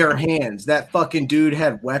their bare hands. That fucking dude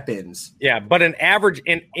had weapons. Yeah, but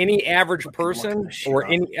any average person or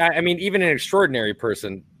even an extraordinary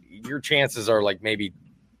person, your chances are like maybe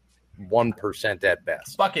 1% at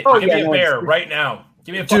best. Fuck it. Give me a bear right now.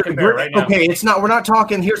 Give me a fucking bear right now. Okay, we're not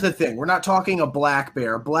talking. Here's the thing. We're not talking a black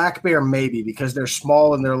bear. A black bear, maybe, because they're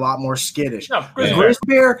small and they're a lot more skittish. No, a grizzly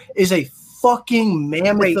bear is a fucking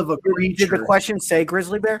mammoth of a creature. Did the question say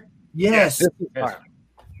grizzly bear? Yes.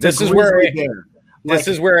 This is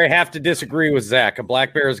where I have to disagree with Zach. A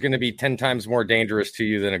black bear is going to be 10 times more dangerous to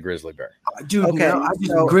you than a grizzly bear. Dude, Okay,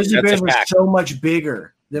 grizzly That's a bears are fact. so much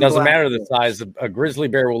bigger. Doesn't matter the size. A grizzly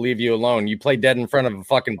bear will leave you alone. You play dead in front of a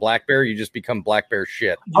fucking black bear, you just become black bear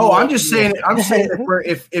shit. Oh, I'm just saying. I'm saying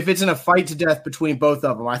that if it's in a fight to death between both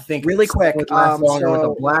of them, I think Really quick, it lasts longer with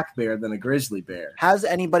so- a black bear than a grizzly bear. Has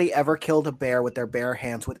anybody ever killed a bear with their bare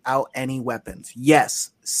hands without any weapons?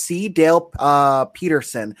 Yes. C. Dale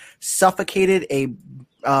Peterson suffocated a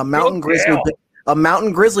mountain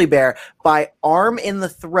grizzly bear by arm in the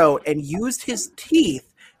throat and used his teeth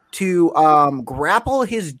to grapple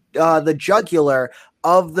the jugular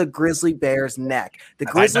of the grizzly bear's neck. The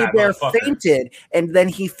grizzly that bear motherfucker. fainted, and then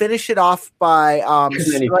he finished it off by And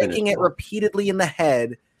then he striking finished it repeatedly in the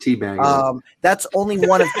head. Teabag. That's only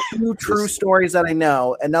one of 2 true stories that I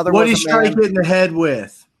know. Another What was did he a man- strike it in the head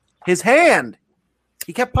with? his hand.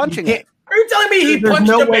 He kept punching it. Are you telling me he There's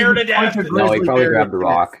punched no a way bear you to death? punch a No, he grizzly probably bear grabbed to the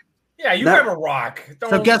death. rock. Yeah, you That- grab a rock.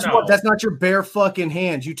 So guess what? That's not your bare fucking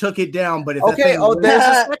hands. You took it down, but if that Okay. thing Oh, was- there's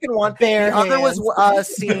a second one. Bare The other hands. was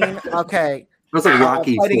seen. Okay. That's like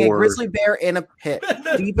Rocky Fighting a 4. grizzly bear in a pit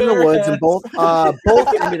deep in the woods, and both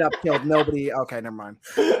ended up killed. Nobody. Okay, never mind.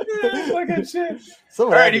 Fucking shit. So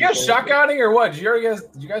All right, you guys shotgunning or what? Did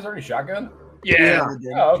you guys already shotgun? Yeah.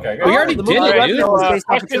 Oh, okay. Good. We already the did movie it, Red dude. Pill was based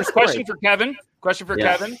off a true Question story. for Kevin. Question for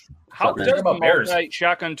Yeah. Kevin. How Something. does the Talk about bears.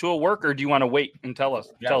 multi-shotgun tool work, or do you want to wait and tell us?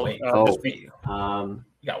 Yeah, Tell wait. Oh. me. You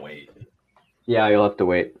gotta wait. Yeah, you'll have to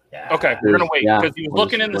wait. Yeah. Okay, we're gonna wait Yeah. because he was We'll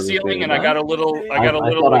looking just- in the we'll just ceiling, wait and I about got a it. little. I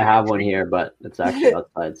thought I have one here, but it's actually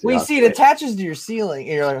outside. So We you'll have see to it wait. attaches to your ceiling,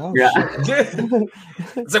 and you're like, oh Yeah. shit.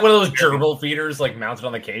 It's like one of those gerbil feeders, like mounted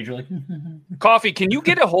on the cage. You're like, Coffee, can you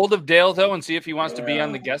get a hold of Dale though and see if he wants to be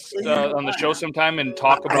on the guest on the show sometime and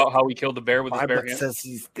talk about how he killed the bear with his bare Bible hands? says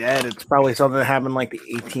he's dead. It's probably something that happened like the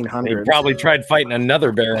They 1800s. probably tried fighting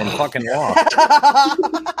another bear and fucking lost.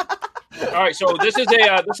 All right, so this is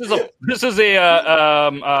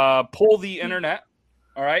a pull the internet.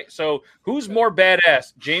 All right, so who's more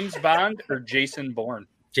badass, James Bond or Jason Bourne?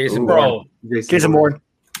 Jason bro, Bourne. Jason Bourne.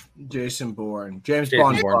 Jason Bourne. James Jason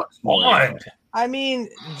Bond. Bourne. fucks more. Bond. I mean,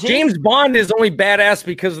 James Bond is only badass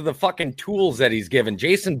because of the fucking tools that he's given.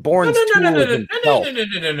 Jason Bourne's tools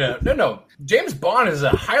himself. No. James Bond is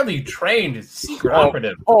a highly trained secret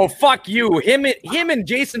operative. Oh, fuck you. Him and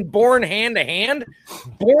Jason Bourne hand to hand.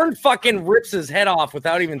 Bourne fucking rips his head off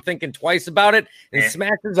without even thinking twice about it and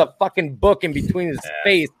smashes a fucking book in between his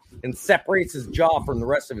face and separates his jaw from the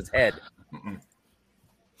rest of his head.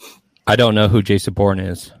 I don't know who Jason Bourne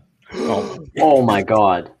is. Oh my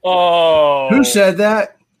god. Oh, Who said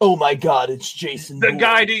that? oh my god, it's Jason. the Bourne.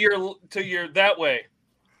 guy to your that way?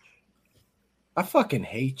 I fucking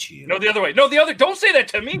hate you. No, the other way. No, the other. Don't say that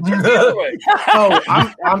to me. Turn the other way. Oh,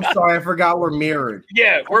 I'm sorry. I forgot we're mirrored.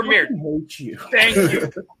 Yeah, we're mirrored. I hate you. Thank you.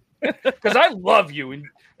 Because I love you, and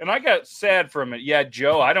I got sad from it. Yeah,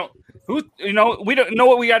 Joe. I don't. We don't know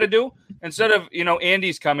what we got to do. Instead of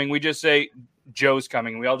Andy's coming, we just say Joe's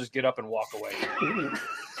coming. We all just get up and walk away.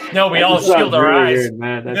 No, we all shield our eyes. Weird,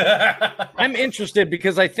 man. I'm interested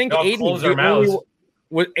because I think We all Aiden close was our the only mouths.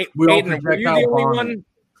 We all Aiden, were project you out the only Bond.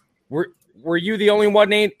 one? Were you the only one,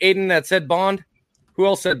 Aiden, that said Bond? Who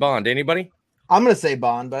else said Bond? Anybody? I'm gonna say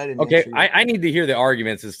Bond, but I didn't. Okay, actually- I need to hear the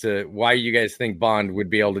arguments as to why you guys think Bond would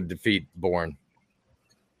be able to defeat Bourne.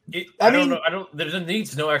 I don't know. There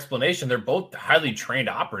needs no explanation. They're both highly trained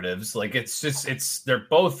operatives. Like they're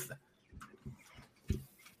both.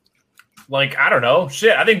 Like, I don't know.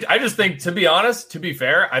 Shit. I just think, to be honest, to be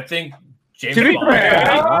fair, I think James Bond.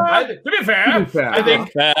 I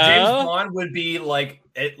think James Bond would be like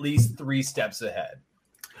at least 3 steps ahead.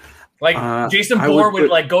 Like Jason Bourne would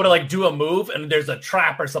like go to like do a move and there's a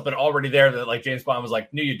trap or something already there that like James Bond was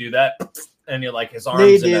like, knew you do that. And you're like his arms.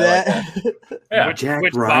 They do that. Like, yeah. Jack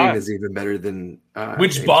Ryan is even better than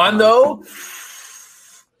which James Bond though?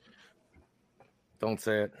 Don't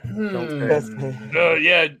say it. Don't say it.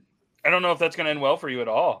 Yeah. I don't know if that's going to end well for you at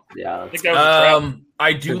all. Yeah. I think that was a trap.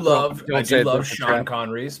 I do love Sean trap.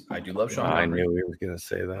 Connery's. I do love Sean I Connery. knew we were going to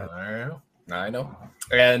say that. I know.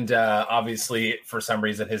 And obviously, for some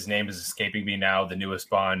reason, his name is escaping me now. The newest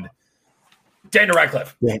Bond, Daniel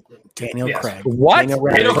Radcliffe. Daniel Craig. What?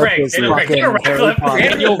 Daniel Craig. Daniel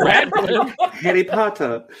Radcliffe. Harry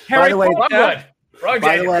Potter. By the way,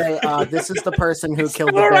 By the way, this is the person who killed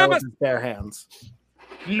the bear with his bare hands.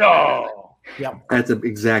 No. Yep. That's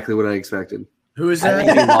exactly what I expected. Who is That's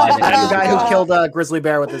that? the guy who killed a grizzly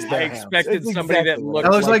bear with his bare I hands. expected somebody that looked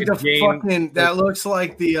That looks like a the Jane- fucking. That looks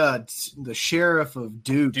like the sheriff of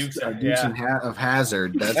Dukes yeah. of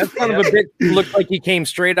Hazard. That son of a bitch looked like he came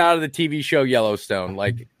straight out of the TV show Yellowstone.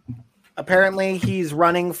 Like, Apparently, he's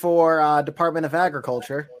running for Department of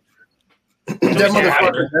Agriculture. that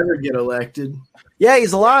motherfucker never get elected. Yeah,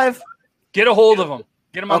 he's alive. Get a hold of him.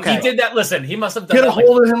 Get him on. Okay. He did that. Listen, he must have done Get a that,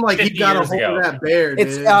 hold of him like he 50 got a years hold ago. of that bear.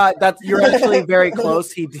 It's Dude. that's you're actually very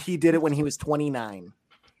close. He did it when he was 29.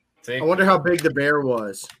 See? I wonder how big the bear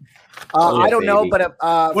was. I don't know, but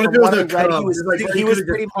What if from it was what I a read, cub? he was It's like, he you was could've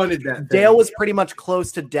pretty just punted that thing. Dale was pretty much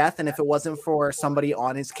close to death, and if it wasn't for somebody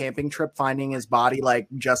on his camping trip finding his body like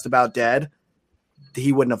just about dead,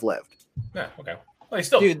 he wouldn't have lived. Yeah, okay. Well, he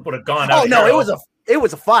still Dude. would have gone Oh out. no, here. it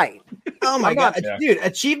was a fight. Oh my I'm god, not- dude!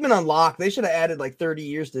 Achievement unlocked. They should have added like 30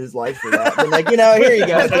 years to his life for that. And like, here you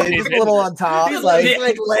go, dude, just a little on top. He's Like,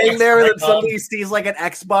 like laying there, and then somebody sees like an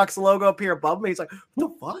Xbox logo appear above me. He's like,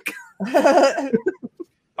 "What the fuck?"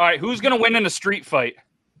 All right, who's going to win in a street fight?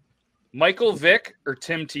 Michael Vick or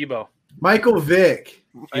Tim Tebow? Michael Vick.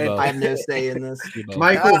 I have no say in this.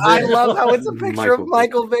 Michael I Vick. love how it's a picture of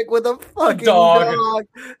Michael Vick with a fucking dog.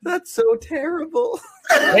 That's so terrible.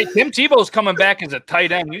 Hey, Tim Tebow's coming back as a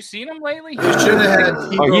tight end. You seen him lately? You should have had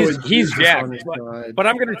Tebow Oh, and he's Jesus jacked. on his side. But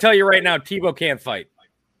I'm going to tell you right now, Tebow can't fight.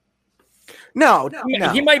 No.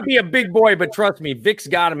 He might be a big boy, but trust me, Vic's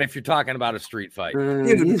got him if you're talking about a street fight.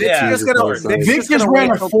 Dude, Vic's just gonna. Vic just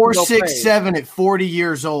ran a 4.67 at 40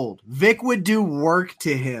 years old. Vic would do work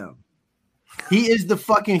to him. He is the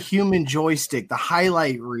fucking human joystick, the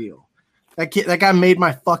highlight reel. That guy made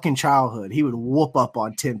my fucking childhood. He would whoop up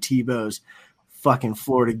on Tim Tebow's fucking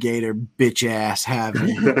Florida Gator bitch ass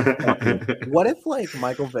having. What if like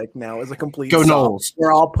Michael Vick now is a complete Go sop? Knowles.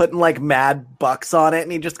 We're all putting like mad bucks on it,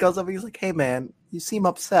 and he just goes up and he's like, "Hey man, you seem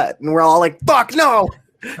upset," and we're all like, "Fuck no!"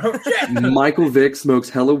 Michael Vick smokes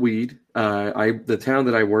hella weed. The town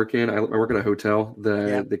that I work in, I work in a hotel.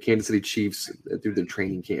 The Kansas City Chiefs do the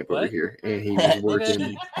training camp over here, and he was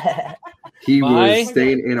working. He was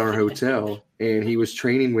staying in our hotel, and he was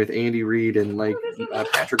training with Andy Reid and like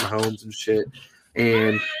Patrick Mahomes and shit.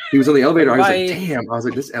 And he was on the elevator. I was like, "Damn!" I was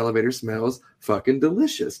like, "This elevator smells fucking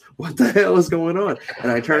delicious. What the hell is going on?"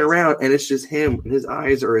 And I turn around, and it's just him, and his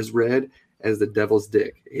eyes are as red as the devil's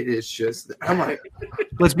dick. It is just. I'm like,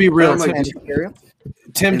 let's be real. I'm like,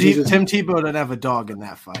 Tim And he just- Tebow didn't have a dog in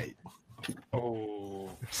that fight. Oh,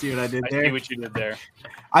 see what I did I there? see what you did there.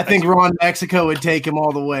 I think Ron Mexico would take him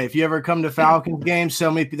all the way. If you ever come to Falcons games,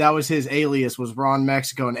 that was his alias was Ron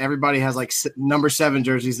Mexico, and everybody has like number 7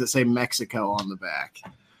 jerseys that say Mexico on the back.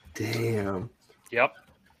 Damn. Yep.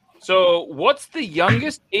 So, what's the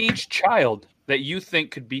youngest age child that you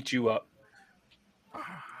think could beat you up?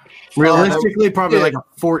 Realistically, probably like a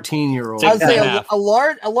 14-year-old. I'd say a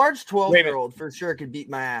large 12-year-old for sure could beat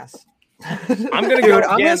my ass. I'm gonna go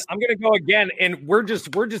again. I'm gonna go again, and we're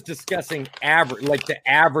just discussing average, like the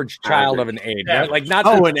average child of an age, right? Like not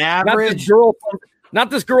an average not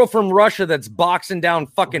this girl from Russia that's boxing down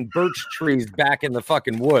fucking birch trees back in the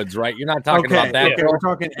fucking woods, right? You're not talking about that. Okay, we're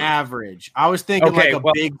talking average. I was thinking like a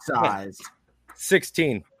big size.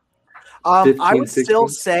 16. 15, I would 16. still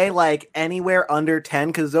say like anywhere under 10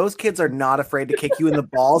 because those kids are not afraid to kick you in the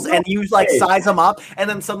balls, and you like size them up, and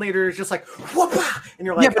then suddenly they're just like, whoop-ah, and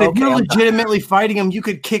you're like, Yeah, but if okay, you're I'm legitimately fighting them, you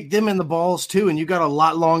could kick them in the balls too, and you got a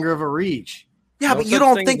lot longer of a reach. Yeah, but you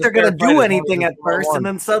don't think they're gonna do anything at first, and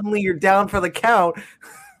then suddenly you're down for the count.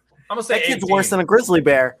 gonna say that kid's 18. worse than a grizzly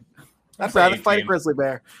bear. I'd say rather fight a 18. grizzly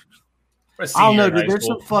bear. A I senior don't know, in high dude. There's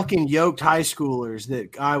school. some fucking yoked high schoolers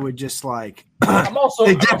that I would just like. I'm also.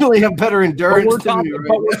 They definitely have better endurance But we're, than talking, me.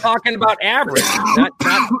 but we're talking about average, not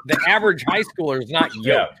the average high schooler is not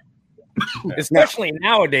yoked. Especially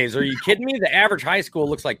nowadays. Are you kidding me? The average high school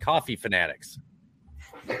looks like coffee fanatics.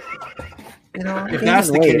 You know, If that's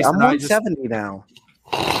the wait, case, I'm then I just- 170 now.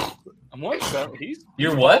 I'm 170.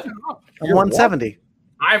 You're what? I'm 170.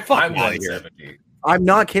 I'm outta here. 170. I'm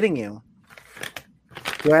not kidding you.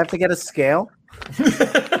 Do I have to get a scale?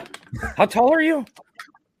 How tall are you?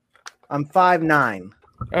 I'm 5'9".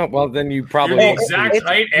 Oh well, then you probably You're the exact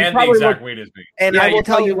height you and the probably exact look- weight as me. And Yeah, I you will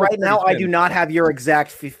tell probably you look right now, pretty I do not have your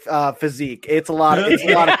exact physique. It's a lot of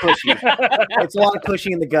pushing. It's a lot of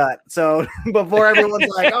pushing in the gut. So before everyone's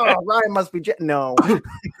like, "Oh, Ryan must be," no. No,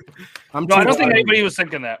 I don't think anybody was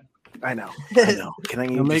thinking that. I know. Can I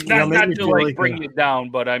You'll make- Not, you'll make not me to feel like like bring you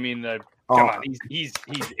down, but I mean, come on, he's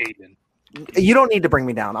Aiden. You don't need to bring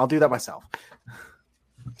me down. I'll do that myself.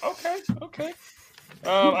 Okay.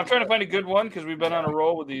 I'm trying to find a good one because we've been on a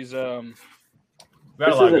roll with these. This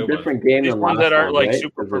is a different game These than ones last that are time, like right?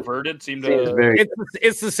 super perverted seem seems to. very-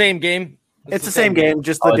 It's the same game. It's the same game,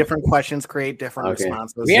 just the Oh, different questions create different Okay.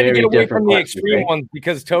 responses. We had to Very get away different from the questions, extreme right? ones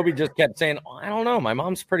because Toby just kept saying, oh, "I don't know, my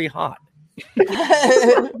mom's pretty hot."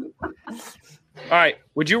 All right.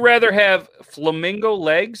 Would you rather have flamingo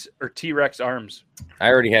legs or T-Rex arms? I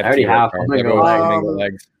already have. I already T-Rex have arms. flamingo I go legs. flamingo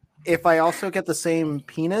legs. If I also get the same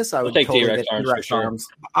penis, I would take totally T-Rex get arms T-Rex for sure. arms.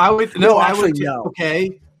 I would No, I actually, would take, no.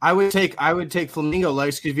 Okay, I would take flamingo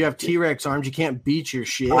legs because if you have T-Rex arms, you can't beat your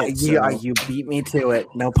shit. so- You beat me to it.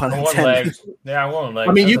 No pun One intended. legs. Yeah, one leg.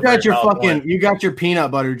 I mean, you That's a got your very valid fucking, point. you got your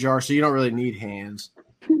peanut butter jar, so you don't really need hands.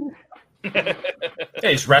 Yeah,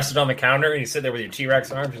 he's rested on the counter and you sit there with your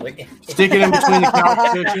T-Rex arms. You're like, Stick it in between the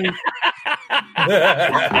couch cushions.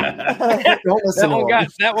 Don't listen to him.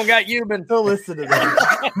 That one got you, but Don't listen to them.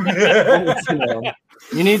 Don't listen to him.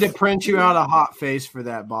 You need to print you out a hot face for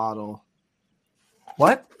that bottle.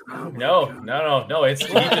 What? no. It's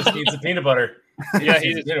he just needs the peanut butter. Yeah,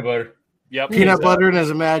 he needs peanut butter. Yep. Peanut butter in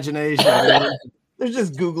his imagination. man. There's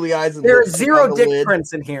just googly eyes. And There's lips zero on the dick lid.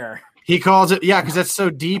 prints in here. He calls it, yeah, because that's so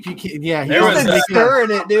deep. You can't, yeah, There You've was been that. stirring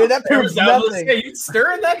it, dude. That proves nothing. Yeah, you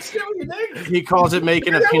stirring that shit with your dick? he calls it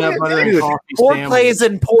making a peanut butter and Dude, coffee foreplay sandwich. is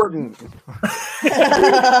important.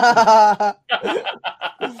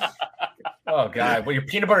 Oh god, well your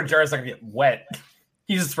peanut butter jar is not gonna get wet.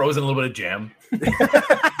 He just throws in a little bit of jam.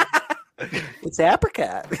 It's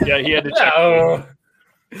apricot. Yeah, he had to check. Oh,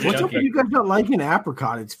 What's up with you guys not liking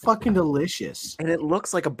apricot? It's fucking delicious. And it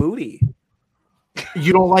looks like a booty.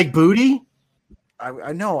 You don't like booty?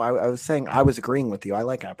 I know. I was saying I was agreeing with you. I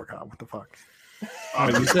like apricot. What the fuck?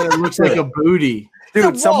 You said it looks like a booty. Dude,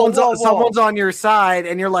 Whoa, someone's whoa. someone's on your side,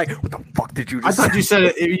 and you're like, "What the fuck did you I just?" thought say? you said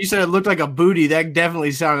it. If you said it looked like a booty, that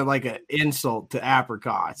definitely sounded like an insult to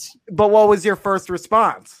apricots. But what was your first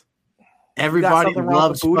response? Everybody something wrong with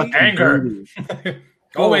loves booty? fucking Anger. booty.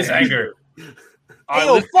 always anger.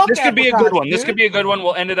 All right, Ew, fuck this could be a good apricots, one. This dude. could be a good one.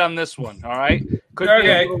 We'll end it on this one. All right. Could be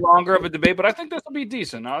Okay. a little longer of a debate, but I think this will be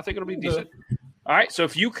decent. I think it'll be decent. All right. So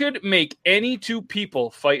if you could make any two people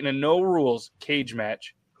fight in a no rules cage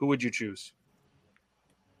match, who would you choose?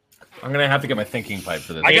 I'm gonna have to get my thinking pipe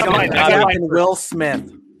for this. I got Aiden, mine. I got mine Captain Will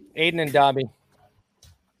Smith. Aiden and Dobby.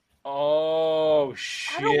 Oh I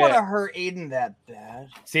shit! don't want to hurt Aiden that bad.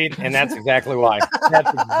 See, and that's exactly why. That's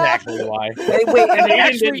exactly why. Hey, wait, And Aiden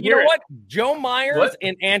Actually, didn't you hear know it. what? Joe Myers What?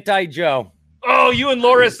 and Anti-Joe. Oh, you and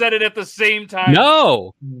Laura said it at the same time.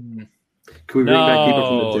 No, Can we bring back people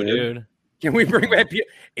no, from the dead? dude. Can we bring back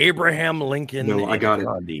Abraham Lincoln? No, I and got it.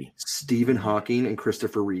 Gandhi? Stephen Hawking and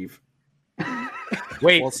Christopher Reeve.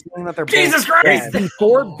 Wait, Well, seeing that they're Jesus both Christ! dead.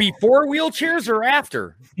 before wheelchairs or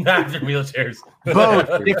after? After wheelchairs.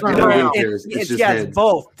 Both different No rounds. wheelchairs. It's just yeah, heads. it's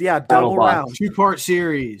both. Yeah, Battle double box. round. 2-part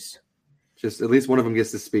series. Just at least one of them gets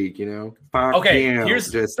to speak, you know? Fuck Okay, yeah, here's-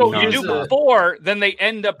 just So you Here's do the- 4, then they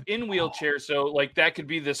end up in wheelchairs. So like that could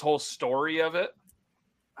be this whole story of it.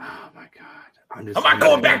 Oh my god. I'm not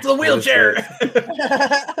going back to the wheelchair.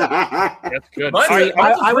 That's good. Mine's All right, a-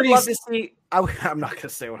 I would pretty love to see. I'm not going to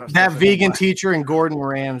say what I was That gonna say. vegan teacher and Gordon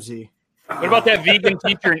Ramsay. what about that vegan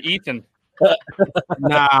teacher and Ethan?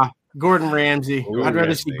 Nah, Gordon Ramsay. Gordon I'd rather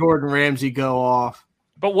Ramsay. see Gordon Ramsay go off.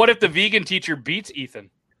 But what if the vegan teacher beats Ethan?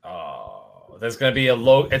 Oh, there's gonna be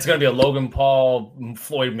it's gonna be a Logan Paul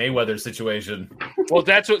Floyd Mayweather situation. Well,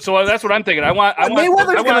 that's what. So that's what I'm thinking.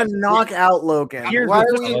 Mayweather's going to knock out Logan. Here's Why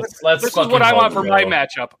the- are we? Let's This is fucking what I want vote, for my bro.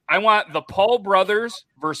 matchup. I want the Paul brothers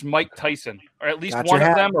versus Mike Tyson, or at least Got one your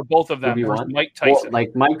of hat. them or both of them Who do you versus want? Mike Well, Tyson.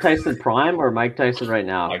 like Mike Tyson Prime or Mike Tyson right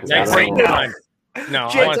now? 'Cause I Mike don't right know. now. No,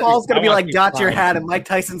 Jake Paul's gonna be like, "Got your hat," and Mike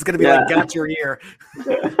Tyson's gonna be like, "Got your ear."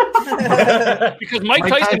 Because Mike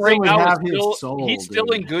Tyson right would now have is his still soul, he's still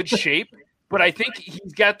dude. in good shape, but I think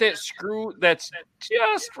he's got that screw that's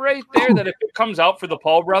just right there. That if it comes out for the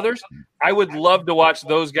Paul brothers, I would love to watch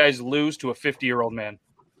those guys lose to a 50-year-old man.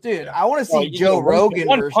 Dude, I want to see Well, you Joe know, Rogan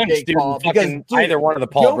one versus punch, Jake dude, Paul fucking because dude, either one of the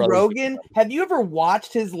Paul Joe brothers. Rogan. Have you ever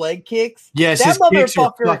watched his leg kicks? Yes, that his kicks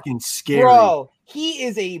are motherfucker, fucking scary. bro. He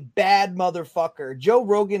is a bad motherfucker. Joe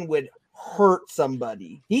Rogan would hurt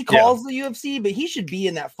somebody. He calls the UFC, but he should be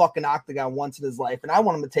in that fucking octagon once in his life. And I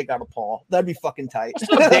want him to take out a Paul. That'd be fucking tight.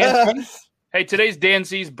 Hey, today's Dan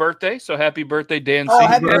C's birthday, so happy birthday, Dan C. Oh,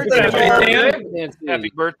 happy birthday, Dan.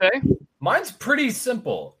 Happy birthday. Mine's pretty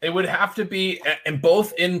simple. It would have to be, and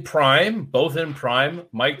both in prime,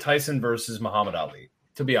 Mike Tyson versus Muhammad Ali.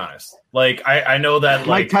 To be honest, like I know that Mike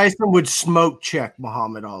like Tyson would smoke check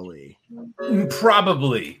Muhammad Ali.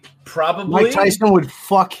 probably. Mike Tyson would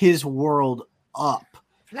fuck his world up.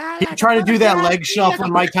 He'd try to do that leg shuffle,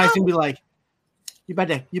 and Mike Tyson would be like, "You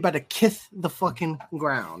better kiss the fucking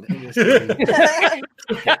ground." I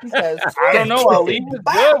don't know. Ali was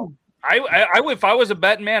good. I would, if I was a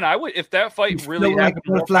betting man, I would. If that fight really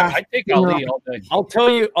happened, I'd take Ali all day.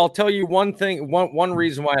 I'll tell you one thing. One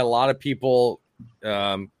reason why a lot of people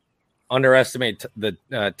underestimate the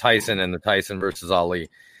Tyson and the Tyson versus Ali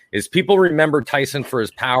is people remember Tyson for his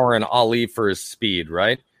power and Ali for his speed,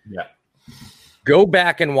 right? Yeah. Go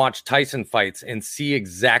back and watch Tyson fights and see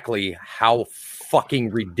exactly how fucking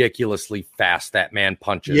ridiculously fast that man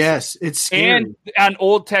punches. Yes, it's scary. And on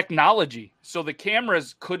old technology, so the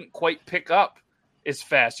cameras couldn't quite pick up as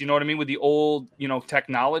fast. You know what I mean with the old,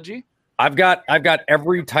 technology. I've got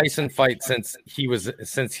every Tyson fight since he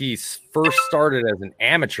first started as an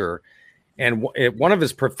amateur, and one of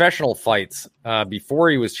his professional fights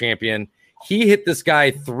before he was champion, he hit this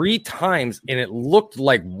guy 3 times, and it looked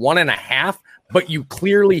like 1.5, but you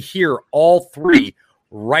clearly hear all 3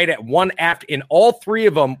 right at one after, and all 3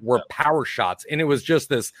 of them were power shots, and it was just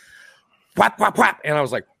this whap whap whap, and I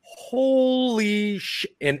was like, holy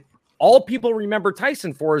shit! And all people remember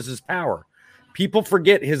Tyson for is his power. People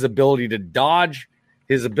forget his ability to dodge,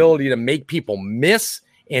 his ability to make people miss,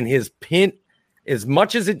 and his pin. As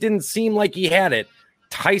much as it didn't seem like he had it,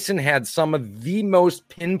 Tyson had some of the most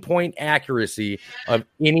pinpoint accuracy of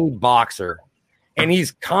any boxer. And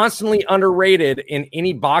he's constantly underrated in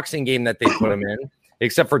any boxing game that they put him in,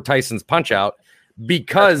 except for Tyson's Punch-Out,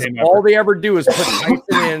 because all they ever do is put Tyson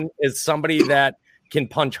in as somebody that can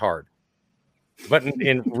punch hard. But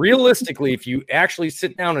in realistically, if you actually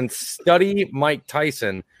sit down and study Mike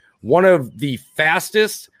Tyson, one of the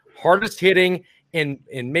fastest, hardest hitting, and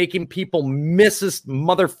making people misses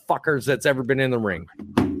motherfuckers that's ever been in the ring.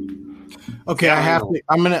 Okay, I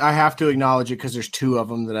have to acknowledge it because there's 2 of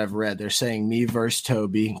them that I've read. They're saying me versus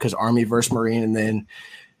Toby because Army versus Marine, and then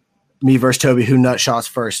me versus Toby. Who nut shots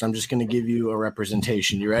first? I'm just going to give you a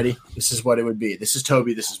representation. You ready? This is what it would be. This is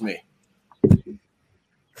Toby. This is me.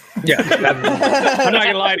 Yeah, I'm not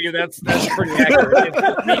gonna lie to you. That's pretty accurate.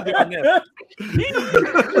 It's me doing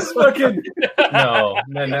this. Just fucking no.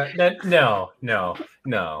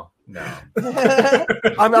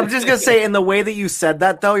 I'm just gonna say, in the way that you said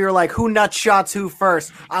that, though, you're like, "Who nut shots who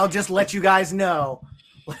first? I'll just let you guys know."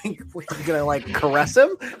 Like, you're gonna like caress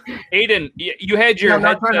him, Aiden. You had your I'm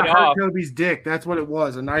not headset trying to hurt off. Toby's dick. That's what it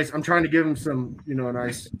was. I'm trying to give him some, a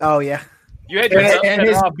nice. Oh yeah. You had your and headset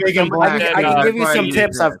his off. big and black. I can give you some Friday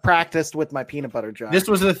tips. eater. I've practiced with my peanut butter jar. This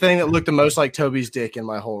was the thing that looked the most like Toby's dick in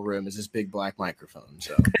my whole room. Is this big black microphone?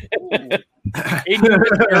 So Aiden,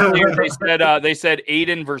 they said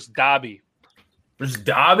Aiden versus Dobby. Versus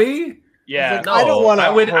Dobby? Yeah, No, I don't wanna I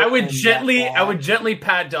would hurt him gently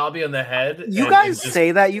pat Dobby on the head. You and guys just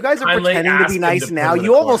say that. You guys are kindly pretending to ask be him nice to put now. him in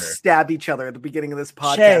You the almost corner. stabbed each other at the beginning of this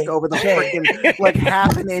podcast Shay, over the Shay. freaking like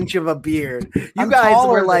half an inch of a beard. You I'm guys taller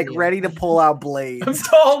were than like you. ready to pull out blades. I'm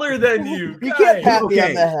taller than you. You can't pat me on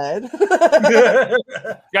Okay. the head.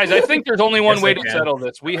 guys, I think there's only one Yes, way I to can. settle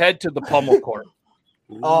this. We head to the pummel court.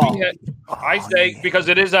 Oh, I say because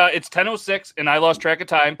it's 10:06 and I lost track of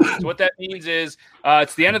time. So what that means is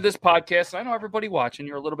it's the end of this podcast. And I know everybody watching,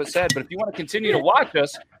 you're a little bit sad, but if you want to continue to watch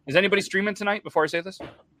us, is anybody streaming tonight? Before I say this,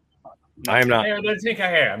 I am not. I don't think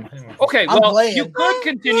I am. okay. I'm Well, playing. you could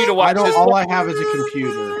continue to watch this. All I have is a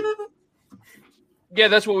computer. Yeah,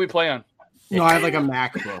 that's what we play on. No, I have like a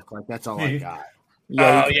MacBook. Like that's all I got.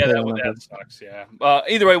 Oh yeah, that sucks. Yeah.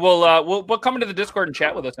 Either way, we'll come into the Discord and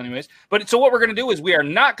chat with us, anyways. But so what we're gonna do is we are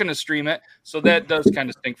not gonna stream it, so that does kind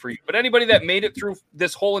of stink for you. But anybody that made it through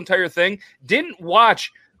this whole entire thing didn't watch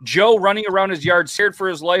Joe running around his yard, scared for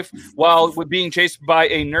his life while being chased by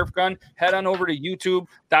a Nerf gun, head on over to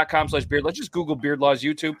youtube.com/beard. Let's just Google Beard Laws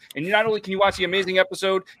YouTube. And not only can you watch the amazing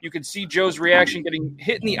episode, you can see Joe's reaction getting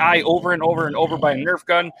hit in the eye over and over and over by a Nerf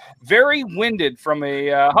gun. Very winded from a,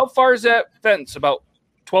 how far is that fence? About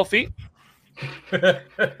 12 feet?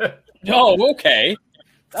 Oh, okay.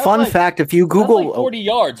 Fun fact, if you Google... Like 40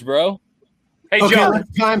 yards, bro. Hey, okay, Joe.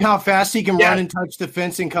 let's time how fast he can run and touch the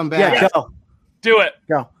fence and come back. Yeah, go. Do it.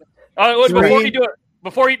 Go. Before you do it,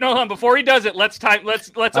 before he does it, let's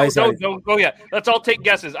don't go yet. Let's all take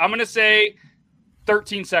guesses. I'm gonna say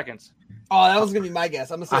 13 seconds. Oh, that was gonna be my guess.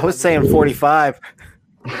 I was saying 45.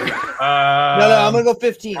 No, I'm gonna go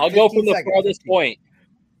 15. I'll go from the farthest point.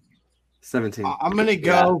 17. I'm gonna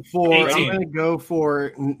go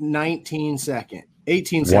for 19 seconds.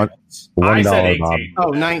 18 seconds. $1, said 18. Bob. Oh,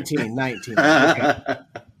 19. Okay.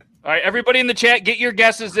 All right, everybody in the chat, get your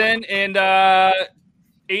guesses in, and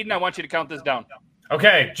Aiden, I want you to count this down.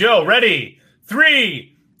 Okay, Joe, ready?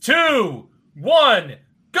 3, 2, 1,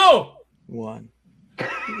 go! 1.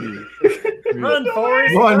 Run,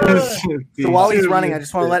 Forrest. So while he's running, I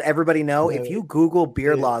just want to let everybody know, if you Google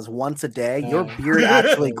Beard Laws once a day, your beard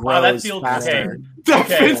actually grows faster. That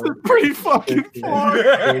fence is pretty fucking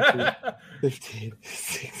far. 15,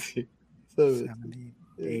 16, 17,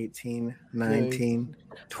 18, 19,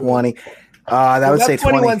 20. That would say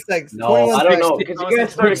 21 20. seconds. No, I don't know. Because you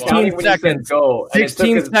guys started counting when you said go. and it took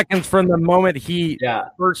 16 us- seconds from the moment he Yeah.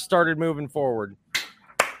 first started moving forward.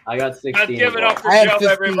 I got 16. Let's give it up for I had Joe, 15.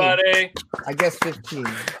 everybody. I guess 15.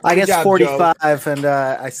 I Good guess job, 45, and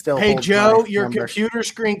I still Hey, hold Joe, my your number. computer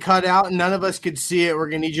screen cut out and none of us could see it. We're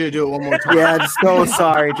going to need you to do it one more time. Yeah, I'm so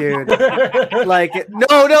sorry, dude. Like, no,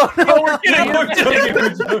 we're kidding.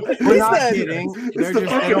 We're not kidding. They're just,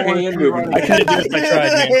 they don't want to do it. I couldn't do it if I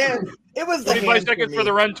tried, man. It was the 25 hand seconds me. for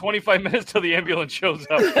the run, 25 minutes till the ambulance shows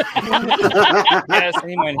up. Yes,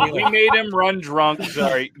 we made him run drunk.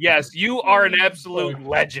 Sorry. Yes, you are an absolute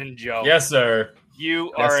legend, Joe. Yes, sir.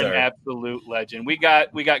 You Yes, are sir. an absolute legend. We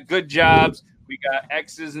got good jobs. We got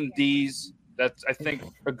X's and D's. That's, I think,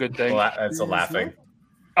 a good thing. That's a laughing.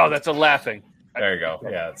 Oh, that's a laughing. There you go.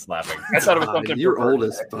 Yeah, it's laughing. I thought it was something. You're perverted. old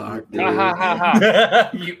as fuck, dude. Ha ha ha ha.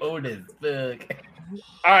 You old as fuck.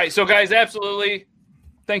 All right, so guys, absolutely.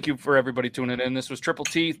 Thank you for everybody tuning in. This was Triple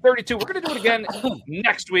T 32. We're going to do it again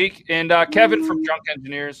next week. And Kevin from Drunk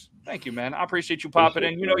Engineers, thank you, man. I appreciate you popping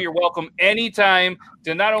in. You know you're welcome anytime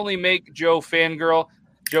to not only make Joe fangirl.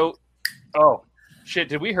 Joe, oh, shit,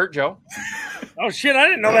 did we hurt Joe? Oh, shit, I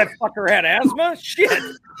didn't know that fucker had asthma. Shit.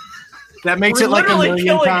 That makes We're it like a literally million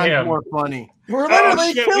killing times him. more funny. We're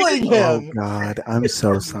literally shit, killing Oh, him. God. I'm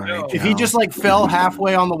so sorry. If he Joe. just like fell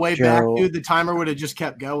halfway on the way back, Joe. dude, the timer would have just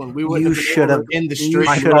kept going. We wouldn't You have been should able have to end the you streak.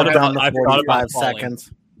 should have done I've the thought about 45 falling.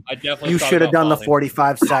 seconds. I definitely You thought should have about done the falling.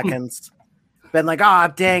 45 seconds. Been like, ah,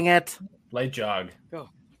 dang it. Light jog.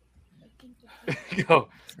 Go.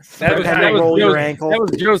 That roll your ankle. That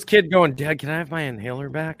was Joe's kid going, Dad, can I have my inhaler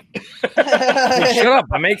back? Hey, shut up.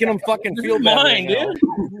 I'm making him fucking feel bad. Mine, right now. dude.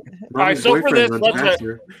 All right, so for Boyfriend this, runs let's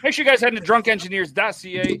faster. make sure you guys head to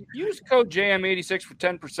drunkengineers.ca. Use code JM86 for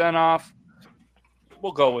 10% off.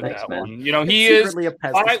 We'll go with Thanks, that man. one. You know, he is, Secretly a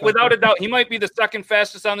pesticide. without a doubt, he might be the second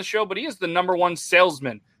fastest on the show, but he is the number one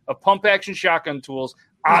salesman of pump action shotgun tools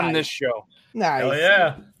on this show. Nice. Hell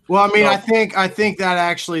yeah. Well, I mean, I think that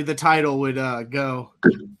actually the title would go.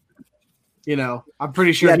 You know, I'm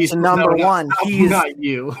pretty sure Yeah, he's to number no, one. not- He's not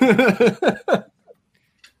you.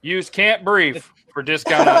 Use Can't Breathe for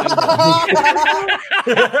discount. on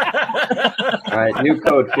All right, new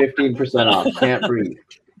code 15% off. Can't breathe.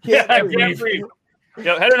 Yeah, Can't Breathe.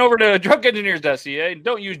 Yo, head on over to drunkengineers.ca.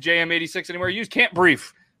 Don't use JM86 anymore. Use Can't Breathe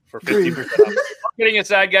for 50% off. Kidding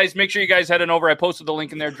aside, guys, make sure you guys head on over. I posted the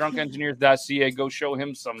link in there, drunkengineers.ca. Go show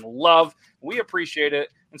him some love. We appreciate it.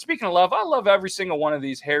 And speaking of love, I love every single one of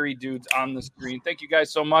these hairy dudes on the screen. Thank you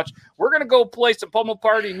guys so much. We're going to go play some Pummel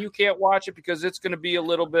Party, and you can't watch it because it's going to be a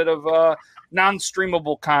little bit of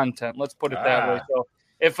non-streamable content. Let's put it that way. So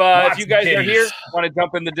if you guys are here, want to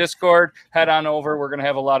jump in the Discord, head on over. We're going to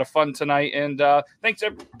have a lot of fun tonight. And thanks.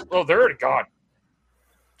 Oh, they're already gone.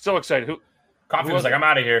 So excited. Who? Coffee was like, I'm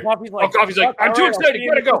out of here. Coffee's like, I'm too excited.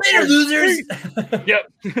 Gotta go. Later, losers.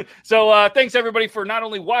 Yep. So thanks everybody for not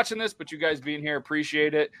only watching this, but you guys being here.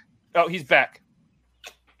 Appreciate it. Oh, he's back.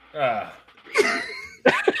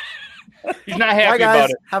 He's not happy Bye, guys. about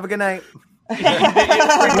it. Have a good night.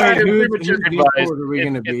 Premature goodbyes.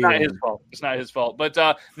 It's It's not his fault. It's not his fault. But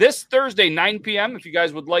this Thursday, 9 p.m., if you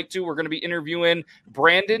guys would like to, we're going to be interviewing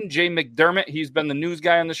Brandon J. McDermott. He's been the news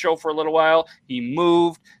guy on the show for a little while. He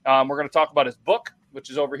moved. We're going to talk about his book, which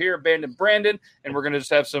is over here, Abandoned Brandon, and we're going to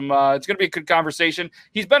just have some it's going to be a good conversation.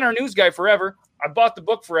 He's been our news guy forever. I bought the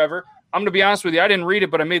book forever. I'm going to be honest with you. I didn't read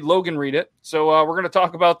it, but I made Logan read it. So we're going to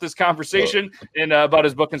talk about this conversation and about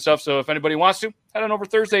his book and stuff. So if anybody wants to, head on over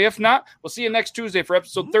Thursday. If not, we'll see you next Tuesday for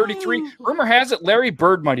episode 33. Rumor has it Larry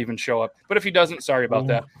Bird might even show up. But if he doesn't, sorry about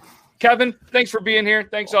that. Kevin, thanks for being here.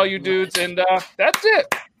 Thanks all you dudes. And that's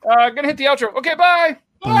it. Going to hit the outro. Okay, bye.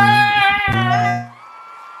 Bye.